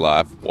enjoy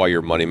life while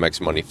your money makes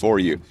money for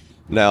you.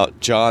 Now,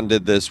 John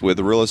did this with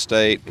real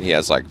estate. He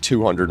has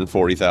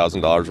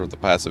 $240,000 worth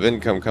of passive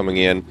income coming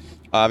in.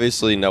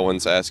 Obviously, no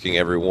one's asking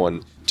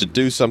everyone to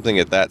do something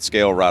at that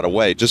scale right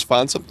away. Just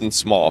find something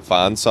small.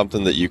 Find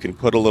something that you can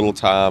put a little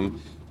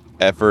time,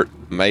 effort,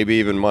 maybe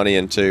even money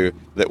into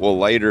that will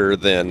later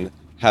then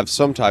have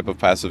some type of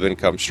passive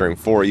income stream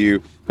for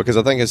you, because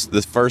I think it's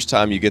the first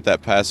time you get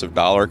that passive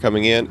dollar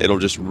coming in, it'll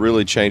just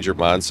really change your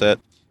mindset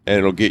and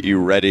it'll get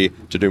you ready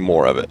to do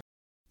more of it.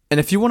 And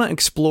if you want to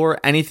explore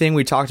anything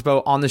we talked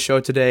about on the show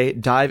today,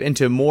 dive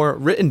into more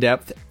written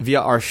depth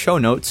via our show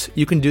notes,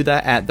 you can do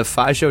that at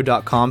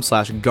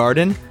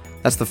thefishow.com/garden.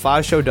 That's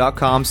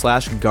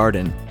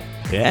thefishow.com/garden.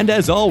 And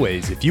as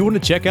always, if you want to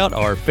check out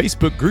our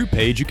Facebook group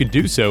page, you can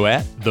do so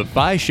at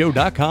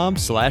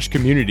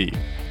thefishow.com/community.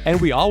 And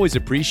we always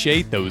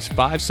appreciate those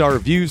 5-star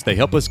reviews. They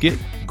help us get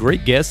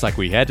great guests like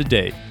we had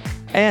today.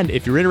 And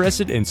if you're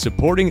interested in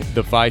supporting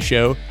The Fi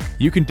Show,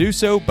 you can do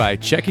so by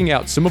checking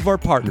out some of our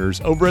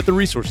partners over at the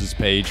resources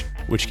page,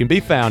 which can be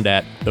found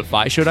at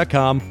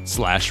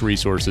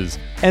thefishow.com/resources.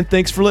 And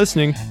thanks for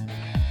listening.